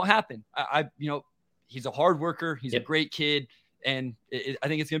why it won't happen. He's a hard worker. He's a great kid. And I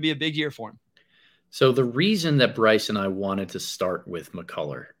think it's going to be a big year for him. So the reason that Bryce and I wanted to start with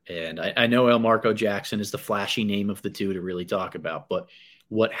McCullar, and I know Elmarko Jackson is the flashy name of the two to really talk about, but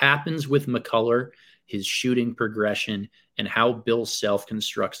what happens with McCullar, his shooting progression, and how Bill Self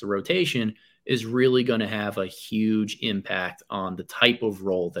constructs the rotation is really going to have a huge impact on the type of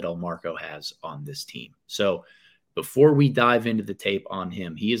role that Elmarko has on this team. So before we dive into the tape on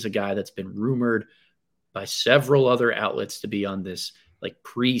him, he is a guy that's been rumored by several other outlets to be on this like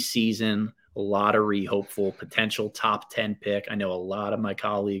preseason lottery hopeful potential top 10 pick. I know a lot of my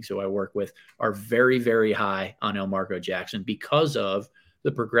colleagues who I work with are very, very high on Elmarko Jackson because of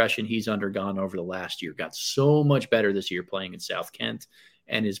the progression he's undergone over the last year. Got so much better this year playing in South Kent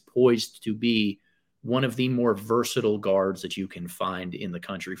and is poised to be one of the more versatile guards that you can find in the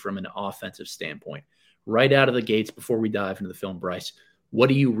country from an offensive standpoint. Right out of the gates, before we dive into the film, Bryce, what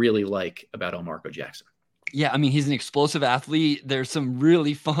do you really like about Elmarko Jackson? Yeah, I mean, he's an explosive athlete. There's some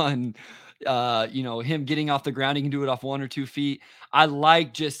really fun him getting off the ground. He can do it off 1 or 2 feet. I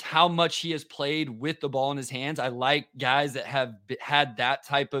like just how much he has played with the ball in his hands. I like guys that have had that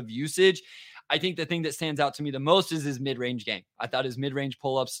type of usage. I think the thing that stands out to me the most is his mid-range game. I thought his mid-range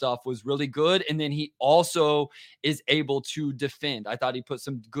pull-up stuff was really good. And then he also is able to defend. I thought he put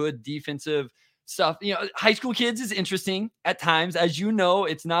some good defensive stuff. High school kids is interesting at times. As you know,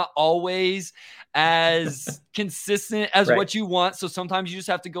 it's not always as consistent as what you want. So sometimes you just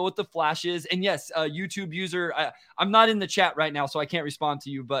have to go with the flashes. And yes, YouTube user, I'm not in the chat right now, so I can't respond to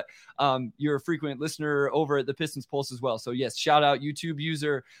you, but you're a frequent listener over at the Pistons Pulse as well. So yes, shout out YouTube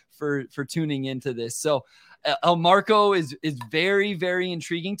user for tuning into this. So Elmarko is very, very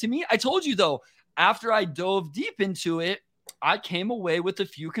intriguing to me. I told you though, after I dove deep into it, I came away with a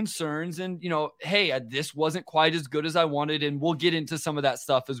few concerns and, hey, this wasn't quite as good as I wanted. And we'll get into some of that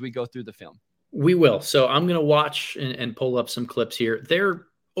stuff as we go through the film. We will. So I'm going to watch and pull up some clips here. They're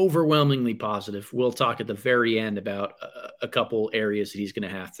overwhelmingly positive. We'll talk at the very end about a couple areas that he's going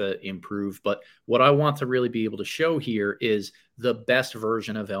to have to improve. But what I want to really be able to show here is the best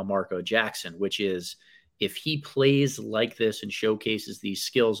version of Elmarko Jackson, which is if he plays like this and showcases these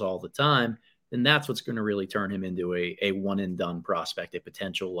skills all the time, then that's what's going to really turn him into a one-and-done prospect, a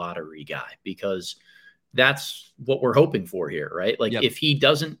potential lottery guy, because that's what we're hoping for here, right? Like if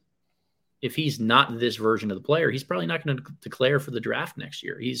he's not this version of the player, he's probably not going to declare for the draft next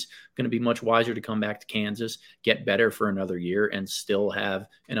year. He's going to be much wiser to come back to Kansas, get better for another year, and still have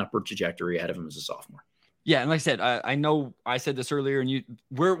an upward trajectory ahead of him as a sophomore. Yeah, and like I said, I know I said this earlier, and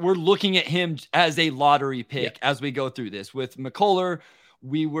we're looking at him as a lottery pick as we go through this. With McCullar,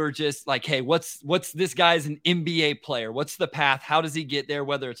 we were just like, hey, what's this guy's an NBA player? What's the path? How does he get there?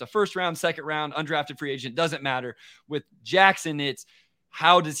 Whether it's a first round, second round, undrafted free agent, doesn't matter. With Jackson, it's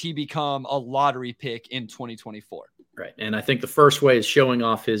how does he become a lottery pick in 2024? Right. And I think the first way is showing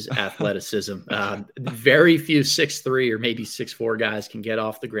off his athleticism. Very few 6'3" or maybe 6'4" guys can get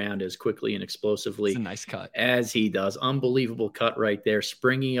off the ground as quickly and explosively. It's a nice cut. As he does. Unbelievable cut right there.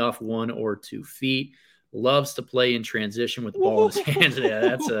 Springing off 1 or 2 feet. Loves to play in transition with the ball in his hands.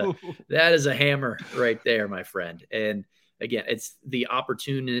 Yeah, that is a hammer right there, my friend. And again, it's the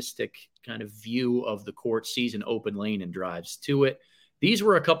opportunistic kind of view of the court, sees an open lane and drives to it. These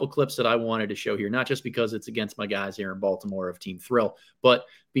were a couple clips that I wanted to show here, not just because it's against my guys here in Baltimore of Team Thrill, but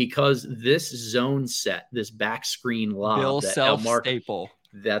because this zone set, this back screen lob, Bill that Self Elmarko, staple.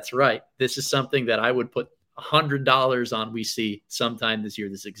 That's right. This is something that I would put $100 on we see sometime this year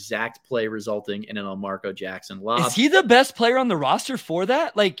this exact play resulting in an Elmarko Jackson lob. Is he the best player on the roster for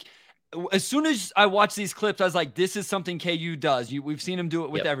that? Like, as soon as I watched these clips, I was like, this is something KU does. We've seen him do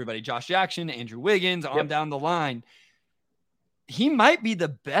it with everybody. Josh Jackson, Andrew Wiggins, on down the line. He might be the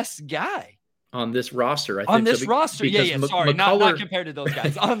best guy on this roster. I think on this roster. Yeah. Sorry, not compared to those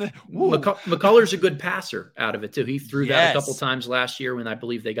guys. McCullar's a good passer out of it too. He threw that a couple times last year when I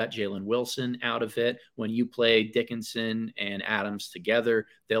believe they got Jalen Wilson out of it. When you play Dickinson and Adams together,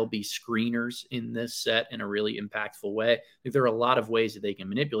 they'll be screeners in this set in a really impactful way. I think there are a lot of ways that they can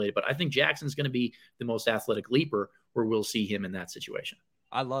manipulate it, but I think Jackson's going to be the most athletic leaper where we'll see him in that situation.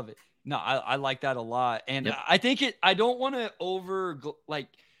 I love it. No, I like that a lot. And I think I don't want to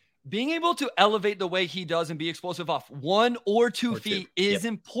being able to elevate the way he does and be explosive off 1 or 2 feet is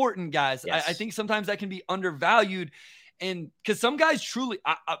important, guys. Yes. I think sometimes that can be undervalued. And because some guys truly,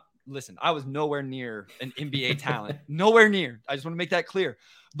 listen, I was nowhere near an NBA talent, nowhere near. I just want to make that clear.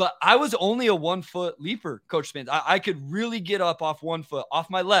 But I was only a 1 foot leaper, Coach Spence. I could really get up off 1 foot,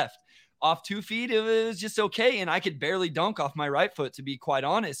 off my left. Off 2 feet, it was just okay. And I could barely dunk off my right foot, to be quite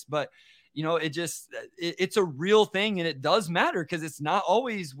honest. But, it's a real thing. And it does matter because it's not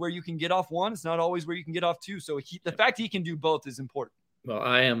always where you can get off 1. It's not always where you can get off 2. So the fact he can do both is important. Well,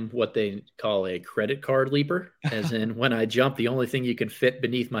 I am what they call a credit card leaper, as in when I jump, the only thing you can fit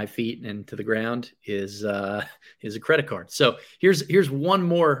beneath my feet and to the ground is a credit card. So here's one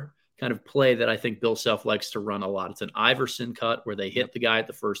more kind of play that I think Bill Self likes to run a lot. It's an Iverson cut where they hit the guy at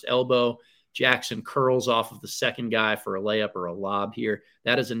the first elbow. Jackson curls off of the second guy for a layup or a lob here.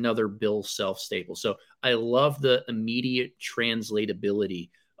 That is another Bill Self staple. So I love the immediate translatability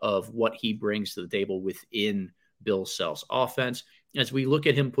of what he brings to the table within Bill Self's offense. As we look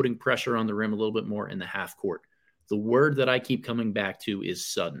at him putting pressure on the rim a little bit more in the half court, the word that I keep coming back to is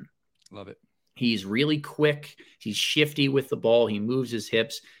sudden. Love it. He's really quick. He's shifty with the ball. He moves his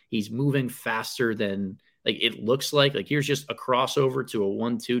hips. He's moving faster than it looks like. Here's just a crossover to a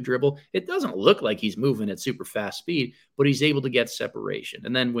 1-2 dribble. It doesn't look like he's moving at super fast speed, but he's able to get separation.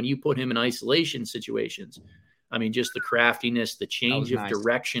 And then when you put him in isolation situations, I mean, just the craftiness, the change of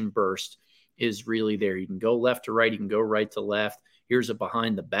direction burst is really there. You can go left to right. You can go right to left. Here's a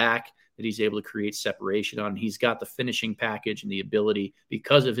behind the back that he's able to create separation on. He's got the finishing package and the ability,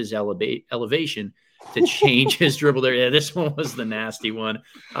 because of his elevation, to change his dribble there. Yeah, this one was the nasty one.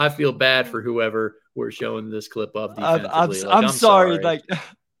 I feel bad for whoever we're showing this clip of defensively. I'm sorry.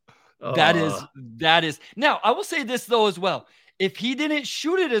 That is. Now, I will say this, though, as well. If he didn't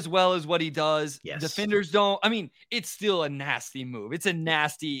shoot it as well as what he does, defenders don't. I mean, it's still a nasty move. It's a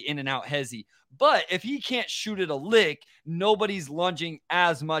nasty in and out hezzy. But if he can't shoot it a lick, nobody's lunging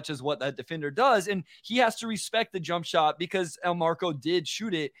as much as what that defender does. And he has to respect the jump shot because Elmarko did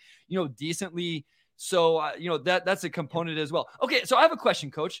shoot it, decently. So, that's a component as well. Okay, so I have a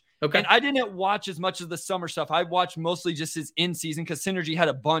question, Coach. Okay. And I didn't watch as much of the summer stuff. I watched mostly just his in-season because Synergy had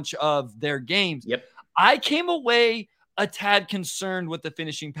a bunch of their games. Yep. I came away a tad concerned with the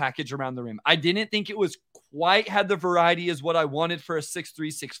finishing package around the rim. I didn't think it was quite had the variety as what I wanted for a 6'3",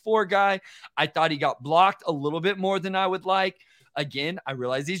 6'4" guy. I thought he got blocked a little bit more than I would like. Again, I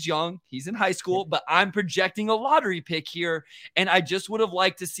realize he's young. He's in high school, but I'm projecting a lottery pick here, and I just would have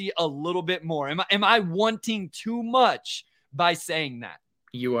liked to see a little bit more. Am I wanting too much by saying that?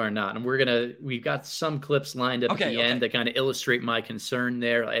 You are not. And we've got some clips lined up at the end that kind of illustrate my concern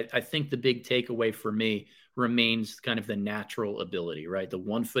there. I think the big takeaway for me remains kind of the natural ability, right? The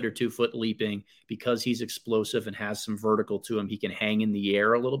 1 foot or 2 foot leaping, because he's explosive and has some vertical to him, he can hang in the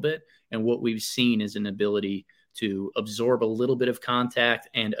air a little bit. And what we've seen is an ability to absorb a little bit of contact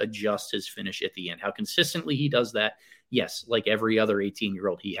and adjust his finish at the end. How consistently he does that, yes, like every other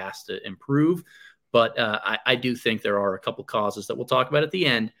 18-year-old, he has to improve. But I do think there are a couple causes that we'll talk about at the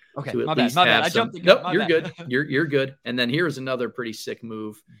end. Okay, my bad. I jumped the gun. Nope, you're good. You're good. And then here's another pretty sick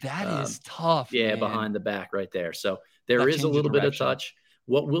move. That is tough. Yeah, man. Behind the back right there. So there is a little bit of touch.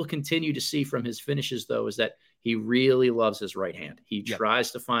 What we'll continue to see from his finishes, though, is that he really loves his right hand. He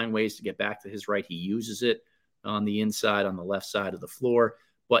tries to find ways to get back to his right. He uses it on the inside, on the left side of the floor.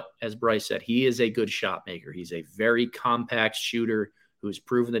 But as Bryce said, he is a good shot maker. He's a very compact shooter who's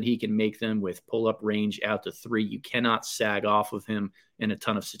proven that he can make them with pull-up range out to 3. You cannot sag off of him in a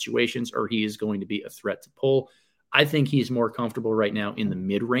ton of situations, or he is going to be a threat to pull. I think he's more comfortable right now in the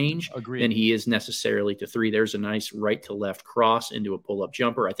mid-range than he is necessarily to 3. There's a nice right-to-left cross into a pull-up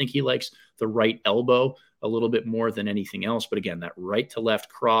jumper. I think he likes the right elbow a little bit more than anything else. But again, that right-to-left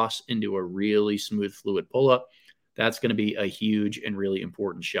cross into a really smooth, fluid pull-up, that's going to be a huge and really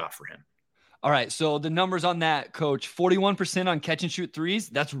important shot for him. All right, so the numbers on that, Coach, 41% on catch and shoot threes.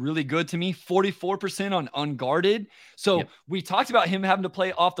 That's really good to me. 44% on unguarded. So we talked about him having to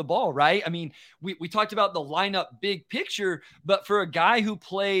play off the ball, right? I mean, we talked about the lineup big picture, but for a guy who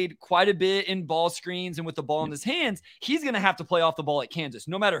played quite a bit in ball screens and with the ball in his hands, he's going to have to play off the ball at Kansas.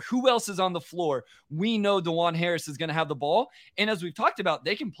 No matter who else is on the floor, we know DeJuan Harris is going to have the ball. And as we've talked about,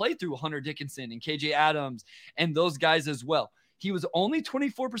 they can play through Hunter Dickinson and KJ Adams and those guys as well. He was only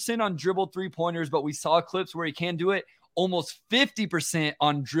 24% on dribble three-pointers, but we saw clips where he can do it. Almost 50%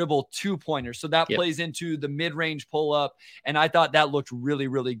 on dribble two-pointers. So that plays into the mid-range pull-up, and I thought that looked really,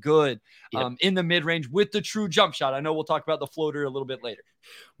 really good in the mid-range with the true jump shot. I know we'll talk about the floater a little bit later.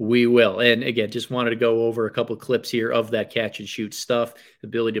 We will. And again, just wanted to go over a couple of clips here of that catch and shoot stuff,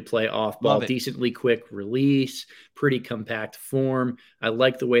 ability to play off ball, decently quick release, pretty compact form. I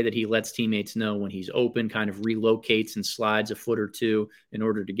like the way that he lets teammates know when he's open, kind of relocates and slides a foot or two in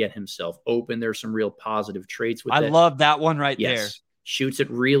order to get himself open. There's some real positive traits with it. I love that one right there. Shoots it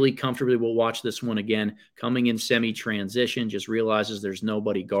really comfortably. We'll watch this one again. Coming in semi-transition, just realizes there's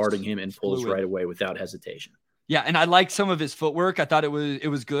nobody guarding him and pulls right away without hesitation. Yeah, and I liked some of his footwork. I thought it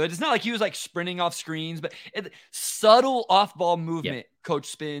was good. It's not like he was like sprinting off screens, but subtle off-ball movement, Coach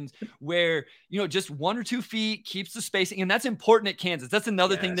spins, where, just 1 or 2 feet, keeps the spacing, and that's important at Kansas. That's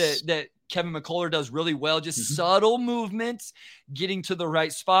another thing that Kevin McCullar does really well, just subtle movements, getting to the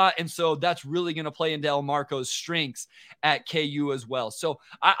right spot, and so that's really going to play into Elmarko's strengths at KU as well. So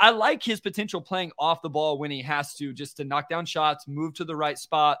I like his potential playing off the ball when he has to, just to knock down shots, move to the right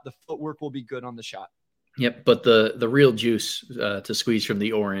spot. The footwork will be good on the shot. Yep, but the real juice to squeeze from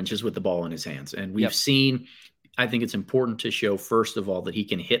the orange is with the ball in his hands. And we've seen, I think it's important to show, first of all, that he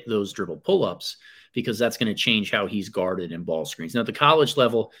can hit those dribble pull-ups, because that's going to change how he's guarded in ball screens. Now, at the college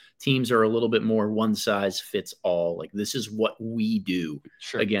level, teams are a little bit more one size fits all. Like, this is what we do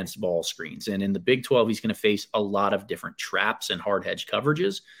against ball screens. And in the Big 12, he's going to face a lot of different traps and hard hedge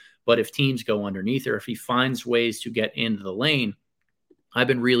coverages. But if teams go underneath, or if he finds ways to get into the lane, I've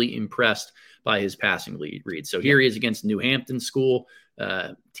been really impressed by his passing read. So here he is against New Hampton School,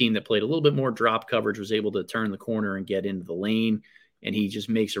 team that played a little bit more drop coverage, was able to turn the corner and get into the lane, and he just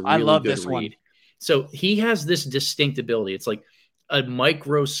makes a really good read. One. So he has this distinct ability. It's like a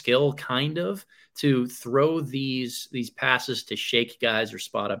micro skill, kind of, to throw these passes to shake guys or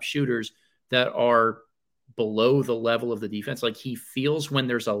spot up shooters that are below the level of the defense. Like, he feels when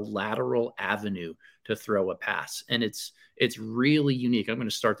there's a lateral avenue to throw a pass, and it's really unique. I'm going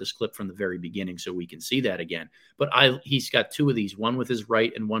to start this clip from the very beginning so we can see that again. But he's got 2 of these, one with his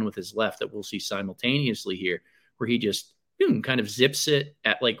right and one with his left, that we'll see simultaneously here, where he just kind of zips it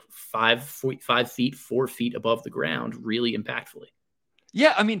at like 4 feet above the ground, really impactfully.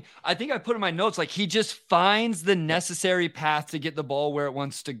 Yeah, I mean, I think I put in my notes, like, he just finds the necessary path to get the ball where it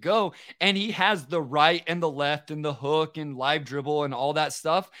wants to go. And he has the right and the left and the hook and live dribble and all that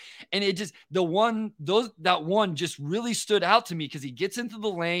stuff. And it just, that one just really stood out to me, because he gets into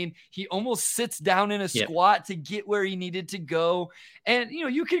the lane. He almost sits down in a squat to get where he needed to go. And,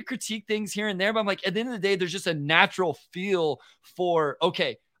 you could critique things here and there, but I'm like, at the end of the day, there's just a natural feel for,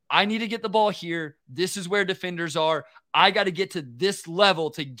 okay, I need to get the ball here. This is where defenders are. I got to get to this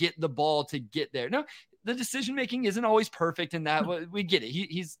level to get the ball to get there. Now, the decision-making isn't always perfect in that. We get it.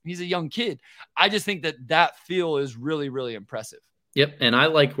 He's a young kid. I just think that feel is really, really impressive. Yep, and I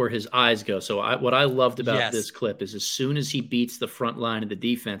like where his eyes go. So what I loved about this clip is, as soon as he beats the front line of the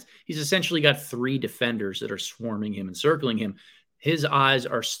defense, he's essentially got 3 defenders that are swarming him and circling him. His eyes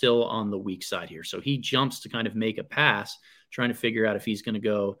are still on the weak side here. So he jumps to kind of make a pass, trying to figure out if he's going to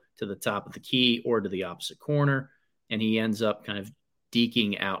go to the top of the key or to the opposite corner. And he ends up kind of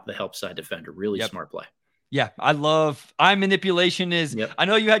deking out the help side defender. Really smart play. Yeah, I love eye manipulation. I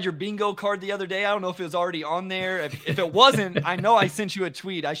know you had your bingo card the other day. I don't know if it was already on there. If it wasn't, I know I sent you a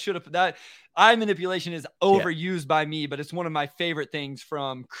tweet. I should have put that. Eye manipulation is overused by me, but it's one of my favorite things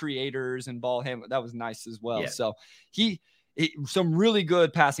from creators and ball handlers. That was nice as well. So some really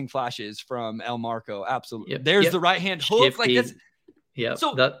good passing flashes from Elmarko. Absolutely. There's the right hand hook. Shifty. Like that's. Yeah,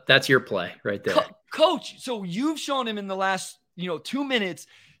 so that's your play right there. Coach, so you've shown him in the last 2 minutes,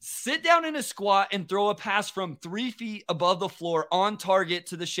 sit down in a squat and throw a pass from 3 feet above the floor on target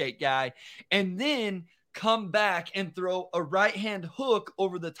to the shake guy, and then come back and throw a right hand hook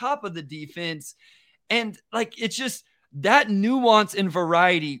over the top of the defense. And like, it's just that nuance and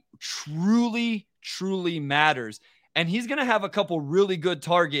variety truly, truly matters. And he's going to have a couple really good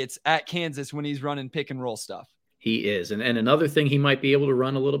targets at Kansas when he's running pick and roll stuff. He is. And another thing he might be able to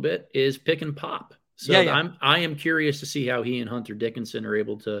run a little bit is pick and pop. So I am curious to see how he and Hunter Dickinson are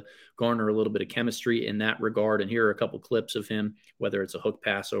able to garner a little bit of chemistry in that regard. And here are a couple clips of him, whether it's a hook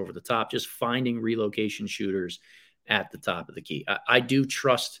pass over the top, just finding relocation shooters at the top of the key. I do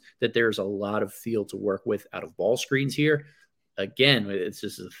trust that there's a lot of field to work with out of ball screens here. Again, this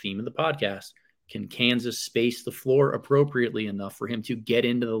is the theme of the podcast. Can Kansas space the floor appropriately enough for him to get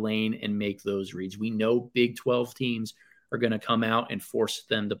into the lane and make those reads? We know Big 12 teams are going to come out and force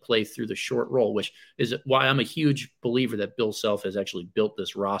them to play through the short roll, which is why I'm a huge believer that Bill Self has actually built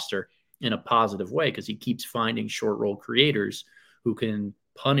this roster in a positive way, because he keeps finding short roll creators who can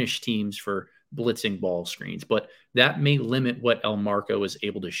punish teams for blitzing ball screens. But that may limit what Elmarko is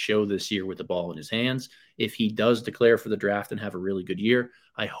able to show this year with the ball in his hands. If he does declare for the draft and have a really good year,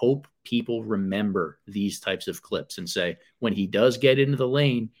 I hope people remember these types of clips and say, when he does get into the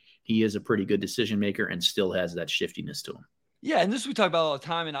lane, he is a pretty good decision maker and still has that shiftiness to him. Yeah, and this we talk about all the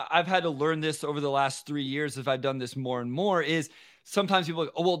time, and I've had to learn this over the last 3 years as I've done this more and more, is sometimes people are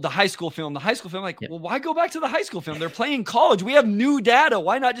like, oh, well, the high school film. Like, well, why go back to the high school film? They're playing college. We have new data.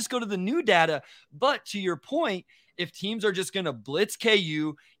 Why not just go to the new data? But to your point, if teams are just going to blitz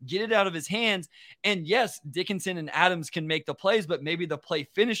KU, get it out of his hands, and yes, Dickinson and Adams can make the plays, but maybe the play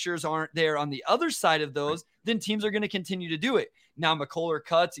finishers aren't there on the other side of those, then teams are going to continue to do it. Now McCullar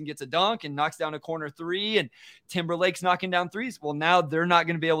cuts and gets a dunk and knocks down a corner three, and Timberlake's knocking down threes. Well, now they're not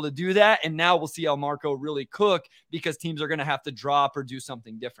going to be able to do that, and now we'll see Elmarko really cook because teams are going to have to drop or do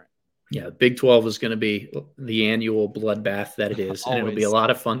something different. Yeah, Big 12 is going to be the annual bloodbath that it is, and it'll be a lot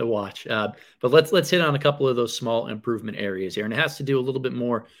of fun to watch. But let's hit on a couple of those small improvement areas here, and it has to do a little bit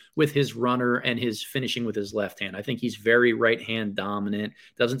more with his runner and his finishing with his left hand. I think he's very right hand dominant,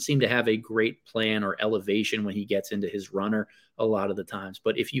 doesn't seem to have a great plan or elevation when he gets into his runner a lot of the times.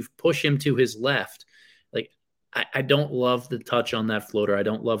 But if you push him to his left, like I don't love the touch on that floater. I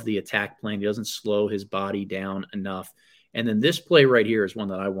don't love the attack plan. He doesn't slow his body down enough. And then this play right here is one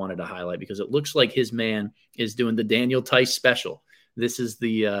that I wanted to highlight because it looks like his man is doing the Daniel Tice special. This is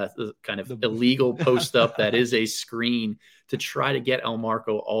the kind of illegal post up that is a screen to try to get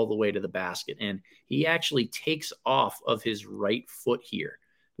Elmarko all the way to the basket. And he actually takes off of his right foot here,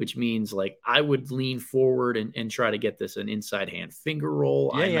 which means like I would lean forward and try to get this an inside hand finger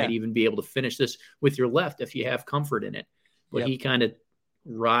roll. I might even be able to finish this with your left if you have comfort in it. But he kind of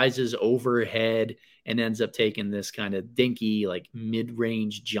rises overhead and ends up taking this kind of dinky, like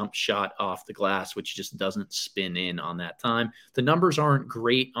mid-range jump shot off the glass, which just doesn't spin in on that time. The numbers aren't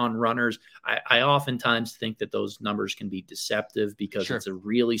great on runners. I oftentimes think that those numbers can be deceptive because it's a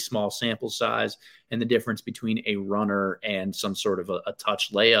really small sample size, and the difference between a runner and some sort of a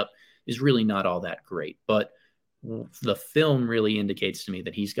touch layup is really not all that great. But the film really indicates to me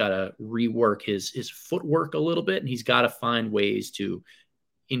that he's got to rework his footwork a little bit, and he's got to find ways to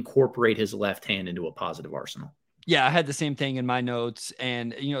incorporate his left hand into a positive arsenal. Yeah, I had the same thing in my notes.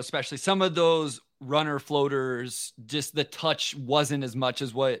 And, especially some of those runner floaters, just the touch wasn't as much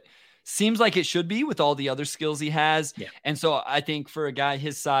as what seems like it should be with all the other skills he has. Yeah. And so I think for a guy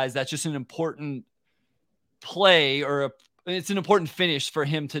his size, that's just an important play it's an important finish for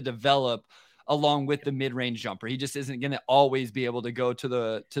him to develop along with the mid-range jumper. He just isn't going to always be able to go to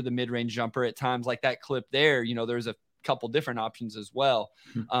the mid-range jumper at times like that clip there. There's a couple different options as well.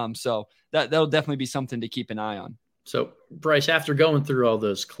 So that'll definitely be something to keep an eye on. So Bryce, after going through all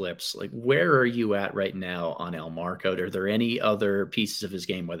those clips, like where are you at right now on Elmarko? Are there any other pieces of his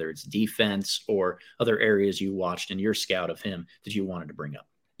game, whether it's defense or other areas you watched in your scout of him that you wanted to bring up?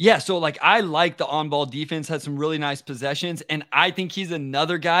 Yeah, so I like the on-ball defense, had some really nice possessions, and I think he's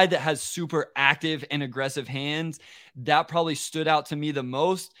another guy that has super active and aggressive hands. That probably stood out to me the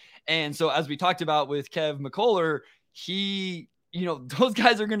most. And so as we talked about with Kev McCullar, those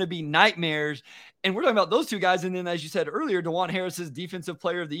guys are going to be nightmares. And we're talking about those two guys. And then, as you said earlier, DeJuan Harris is Defensive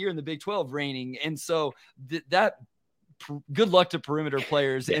Player of the Year in the Big 12 reigning. And so good luck to perimeter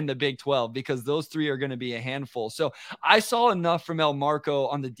players in the Big 12 because those three are going to be a handful. So I saw enough from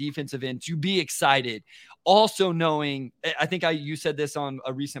Elmarko on the defensive end to be excited. Also knowing, I think you said this on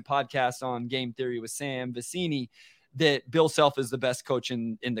a recent podcast on Game Theory with Sam Vecini, that Bill Self is the best coach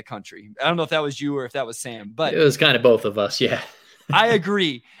in the country. I don't know if that was you or if that was Sam, but it was kind of both of us. Yeah. I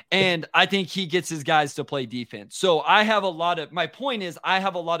agree. And I think he gets his guys to play defense. So my point is I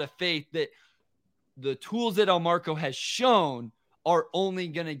have a lot of faith that the tools that Elmarko has shown are only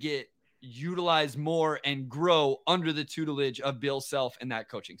going to get utilized more and grow under the tutelage of Bill Self and that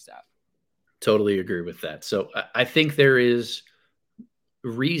coaching staff. Totally agree with that. So I think there is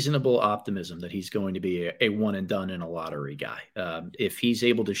reasonable optimism that he's going to be a one and done in a lottery guy. If he's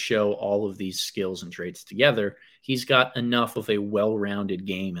able to show all of these skills and traits together, he's got enough of a well-rounded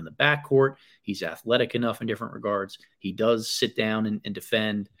game in the backcourt. He's athletic enough in different regards. He does sit down and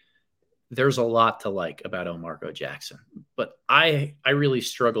defend. There's a lot to like about Elmarko Jackson, but I really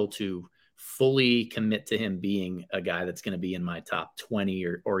struggle to fully commit to him being a guy that's going to be in my top 20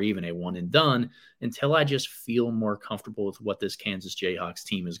 or even a one and done until I just feel more comfortable with what this Kansas Jayhawks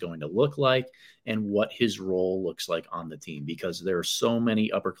team is going to look like and what his role looks like on the team, because there are so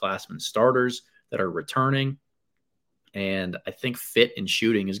many upperclassmen starters that are returning. And I think fit and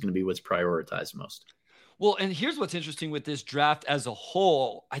shooting is going to be what's prioritized most. Well, and here's what's interesting with this draft as a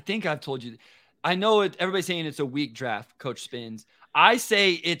whole. I think I've told you, I know everybody's saying it's a weak draft, Coach Spins. I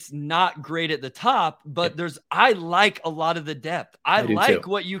say it's not great at the top, but I like a lot of the depth. I like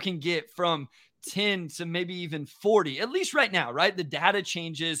what you can get from 10 to maybe even 40, at least right now, right? The data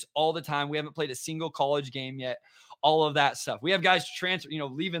changes all the time. We haven't played a single college game yet. All of that stuff. We have guys transfer,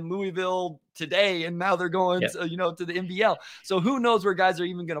 leaving Louisville today, and now they're going, to the NBL. So who knows where guys are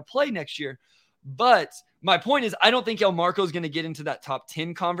even going to play next year. But my point is, I don't think Elmarko is going to get into that top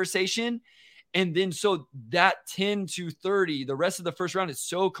 10 conversation. And then so that 10 to 30, the rest of the first round is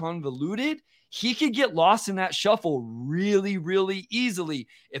so convoluted, he could get lost in that shuffle really, really easily.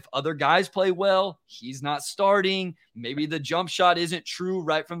 If other guys play well, he's not starting. Maybe the jump shot isn't true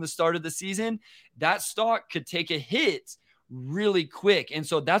right from the start of the season. That stock could take a hit really quick. And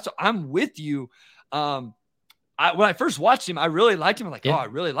so I'm with you. When I first watched him, I really liked him. I'm like, I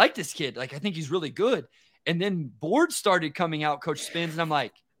really like this kid. Like, I think he's really good. And then boards started coming out, Coach Spins, and I'm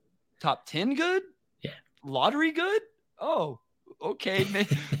like, top 10 good? Yeah. Lottery good? Oh, okay.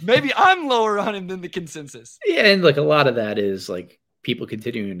 Maybe I'm lower on him than the consensus. Yeah, and like a lot of that is like people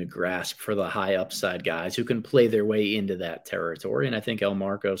continuing to grasp for the high upside guys who can play their way into that territory. And I think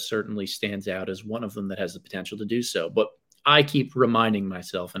Elmarko certainly stands out as one of them that has the potential to do so. But I keep reminding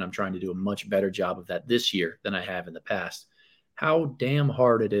myself, and I'm trying to do a much better job of that this year than I have in the past, how damn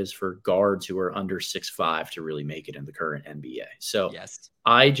hard it is for guards who are under 6'5" to really make it in the current NBA. So yes.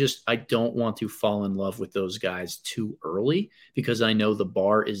 I don't want to fall in love with those guys too early, because I know the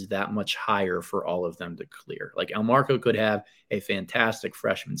bar is that much higher for all of them to clear. Like Elmarko could have a fantastic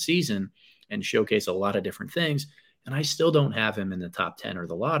freshman season and showcase a lot of different things, and I still don't have him in the top 10 or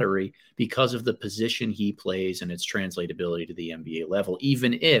the lottery because of the position he plays and its translatability to the NBA level,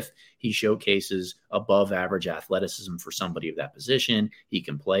 even if he showcases above average athleticism for somebody of that position. He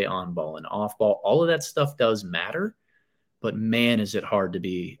can play on ball and off ball. All of that stuff does matter, but man, is it hard to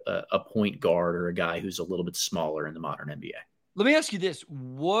be a point guard or a guy who's a little bit smaller in the modern NBA. Let me ask you this.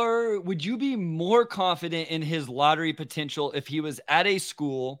 Would you be more confident in his lottery potential if he was at a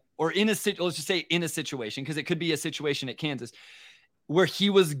school or let's just say in a situation, because it could be a situation at Kansas where he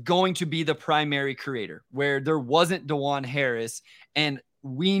was going to be the primary creator, where there wasn't DeJuan Harris, and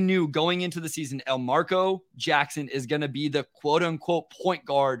we knew going into the season, Elmarko Jackson is going to be the quote unquote point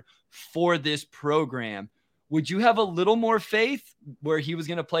guard for this program? Would you have a little more faith where he was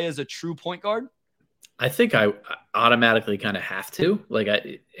going to play as a true point guard? I think I automatically kind of have to.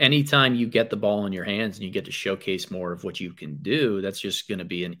 Like, anytime you get the ball in your hands and you get to showcase more of what you can do, that's just going to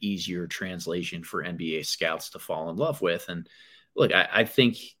be an easier translation for NBA scouts to fall in love with. And look, I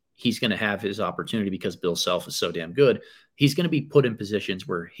think he's going to have his opportunity because Bill Self is so damn good. He's going to be put in positions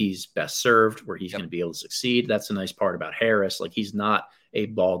where he's best served, where he's going to be able to succeed. That's the nice part about Harris. Like, he's not a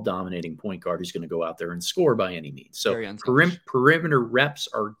ball dominating point guard who's going to go out there and score by any means. So perimeter reps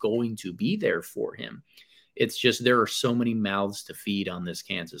are going to be there for him. It's just there are so many mouths to feed on this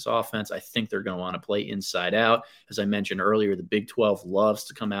Kansas offense. I think they're going to want to play inside out. As I mentioned earlier, the Big 12 loves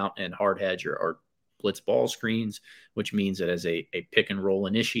to come out and hard hedge or blitz ball screens, which means that as a pick and roll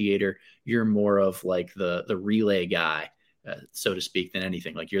initiator, you're more of like the relay guy, so to speak, than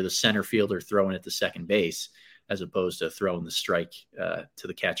anything. Like, you're the center fielder throwing at the second base, as opposed to throwing the strike to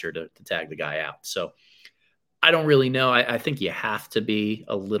the catcher to tag the guy out. So I don't really know. I think you have to be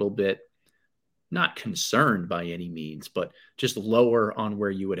a little bit not concerned by any means, but just lower on where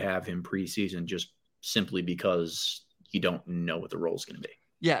you would have him preseason, just simply because you don't know what the role is going to be.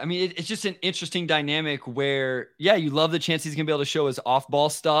 Yeah, I mean, it's just an interesting dynamic where, you love the chance he's going to be able to show his off-ball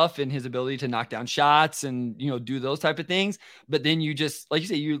stuff and his ability to knock down shots and, do those type of things. But then you just, like you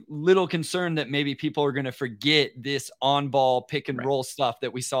say, you're little concerned that maybe people are going to forget this on-ball pick and roll stuff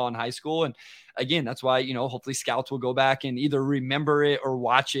that we saw in high school. And again, that's why, hopefully scouts will go back and either remember it or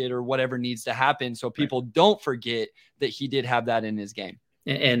watch it or whatever needs to happen so people don't forget that he did have that in his game.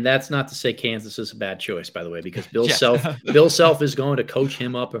 And that's not to say Kansas is a bad choice, by the way, because Bill Yeah. Self is going to coach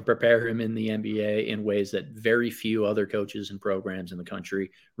him up and prepare him in the NBA in ways that very few other coaches and programs in the country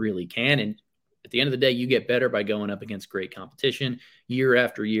really can. And at the end of the day, you get better by going up against great competition. Year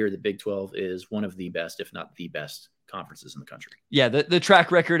after year, the Big 12 is one of the best, if not the best, conferences in the country. Yeah, the track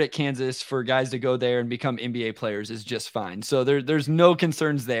record at Kansas for guys to go there and become NBA players is just fine. So there's no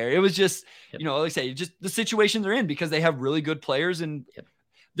concerns there. It was just, like I say, just the situation they're in because they have really good players and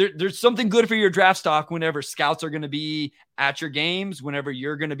there's something good for your draft stock whenever scouts are going to be at your games, whenever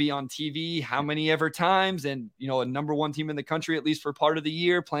you're going to be on TV, how many ever times, and, a number one team in the country, at least for part of the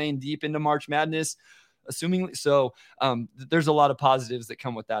year, playing deep into March Madness, assuming. So there's a lot of positives that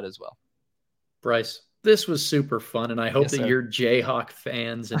come with that as well. Bryce, this was super fun, and I hope that sir. your Jayhawk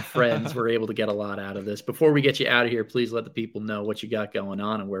fans and friends were able to get a lot out of this. Before we get you out of here, please let the people know what you got going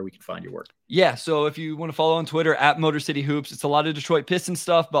on and where we can find your work. Yeah, so if you want to follow on Twitter at Motor City Hoops, it's a lot of Detroit Pistons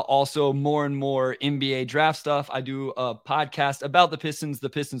stuff, but also more and more NBA draft stuff. I do a podcast about the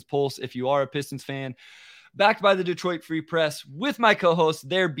Pistons Pulse, if you are a Pistons fan, backed by the Detroit Free Press with my co-host,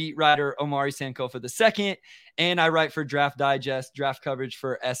 their beat writer, Omari Sankofa II, and I write for Draft Digest, draft coverage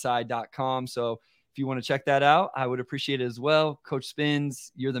for SI.com. So if you want to check that out, I would appreciate it as well. Coach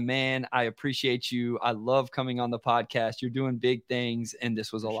Spins, you're the man. I appreciate you. I love coming on the podcast. You're doing big things, and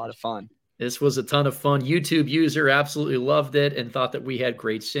this was a lot of fun. This was a ton of fun. YouTube user absolutely loved it and thought that we had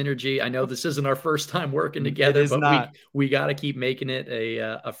great synergy. I know this isn't our first time working together, but we got to keep making it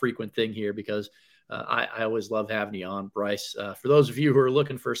a frequent thing here because I always love having you on, Bryce. For those of you who are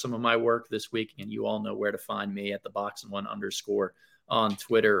looking for some of my work this week, and you all know where to find me at @theboxandone_ on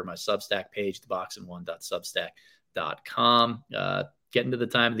Twitter or my Substack page, theboxandone.substack.com. Getting to the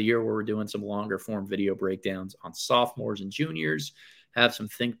time of the year where we're doing some longer form video breakdowns on sophomores and juniors, have some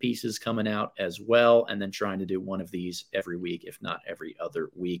think pieces coming out as well, and then trying to do one of these every week, if not every other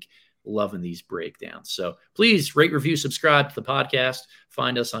week. Loving these breakdowns. So please rate, review, subscribe to the podcast.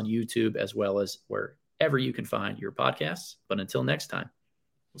 Find us on YouTube as well as wherever you can find your podcasts. But until next time,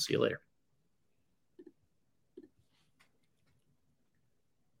 we'll see you later.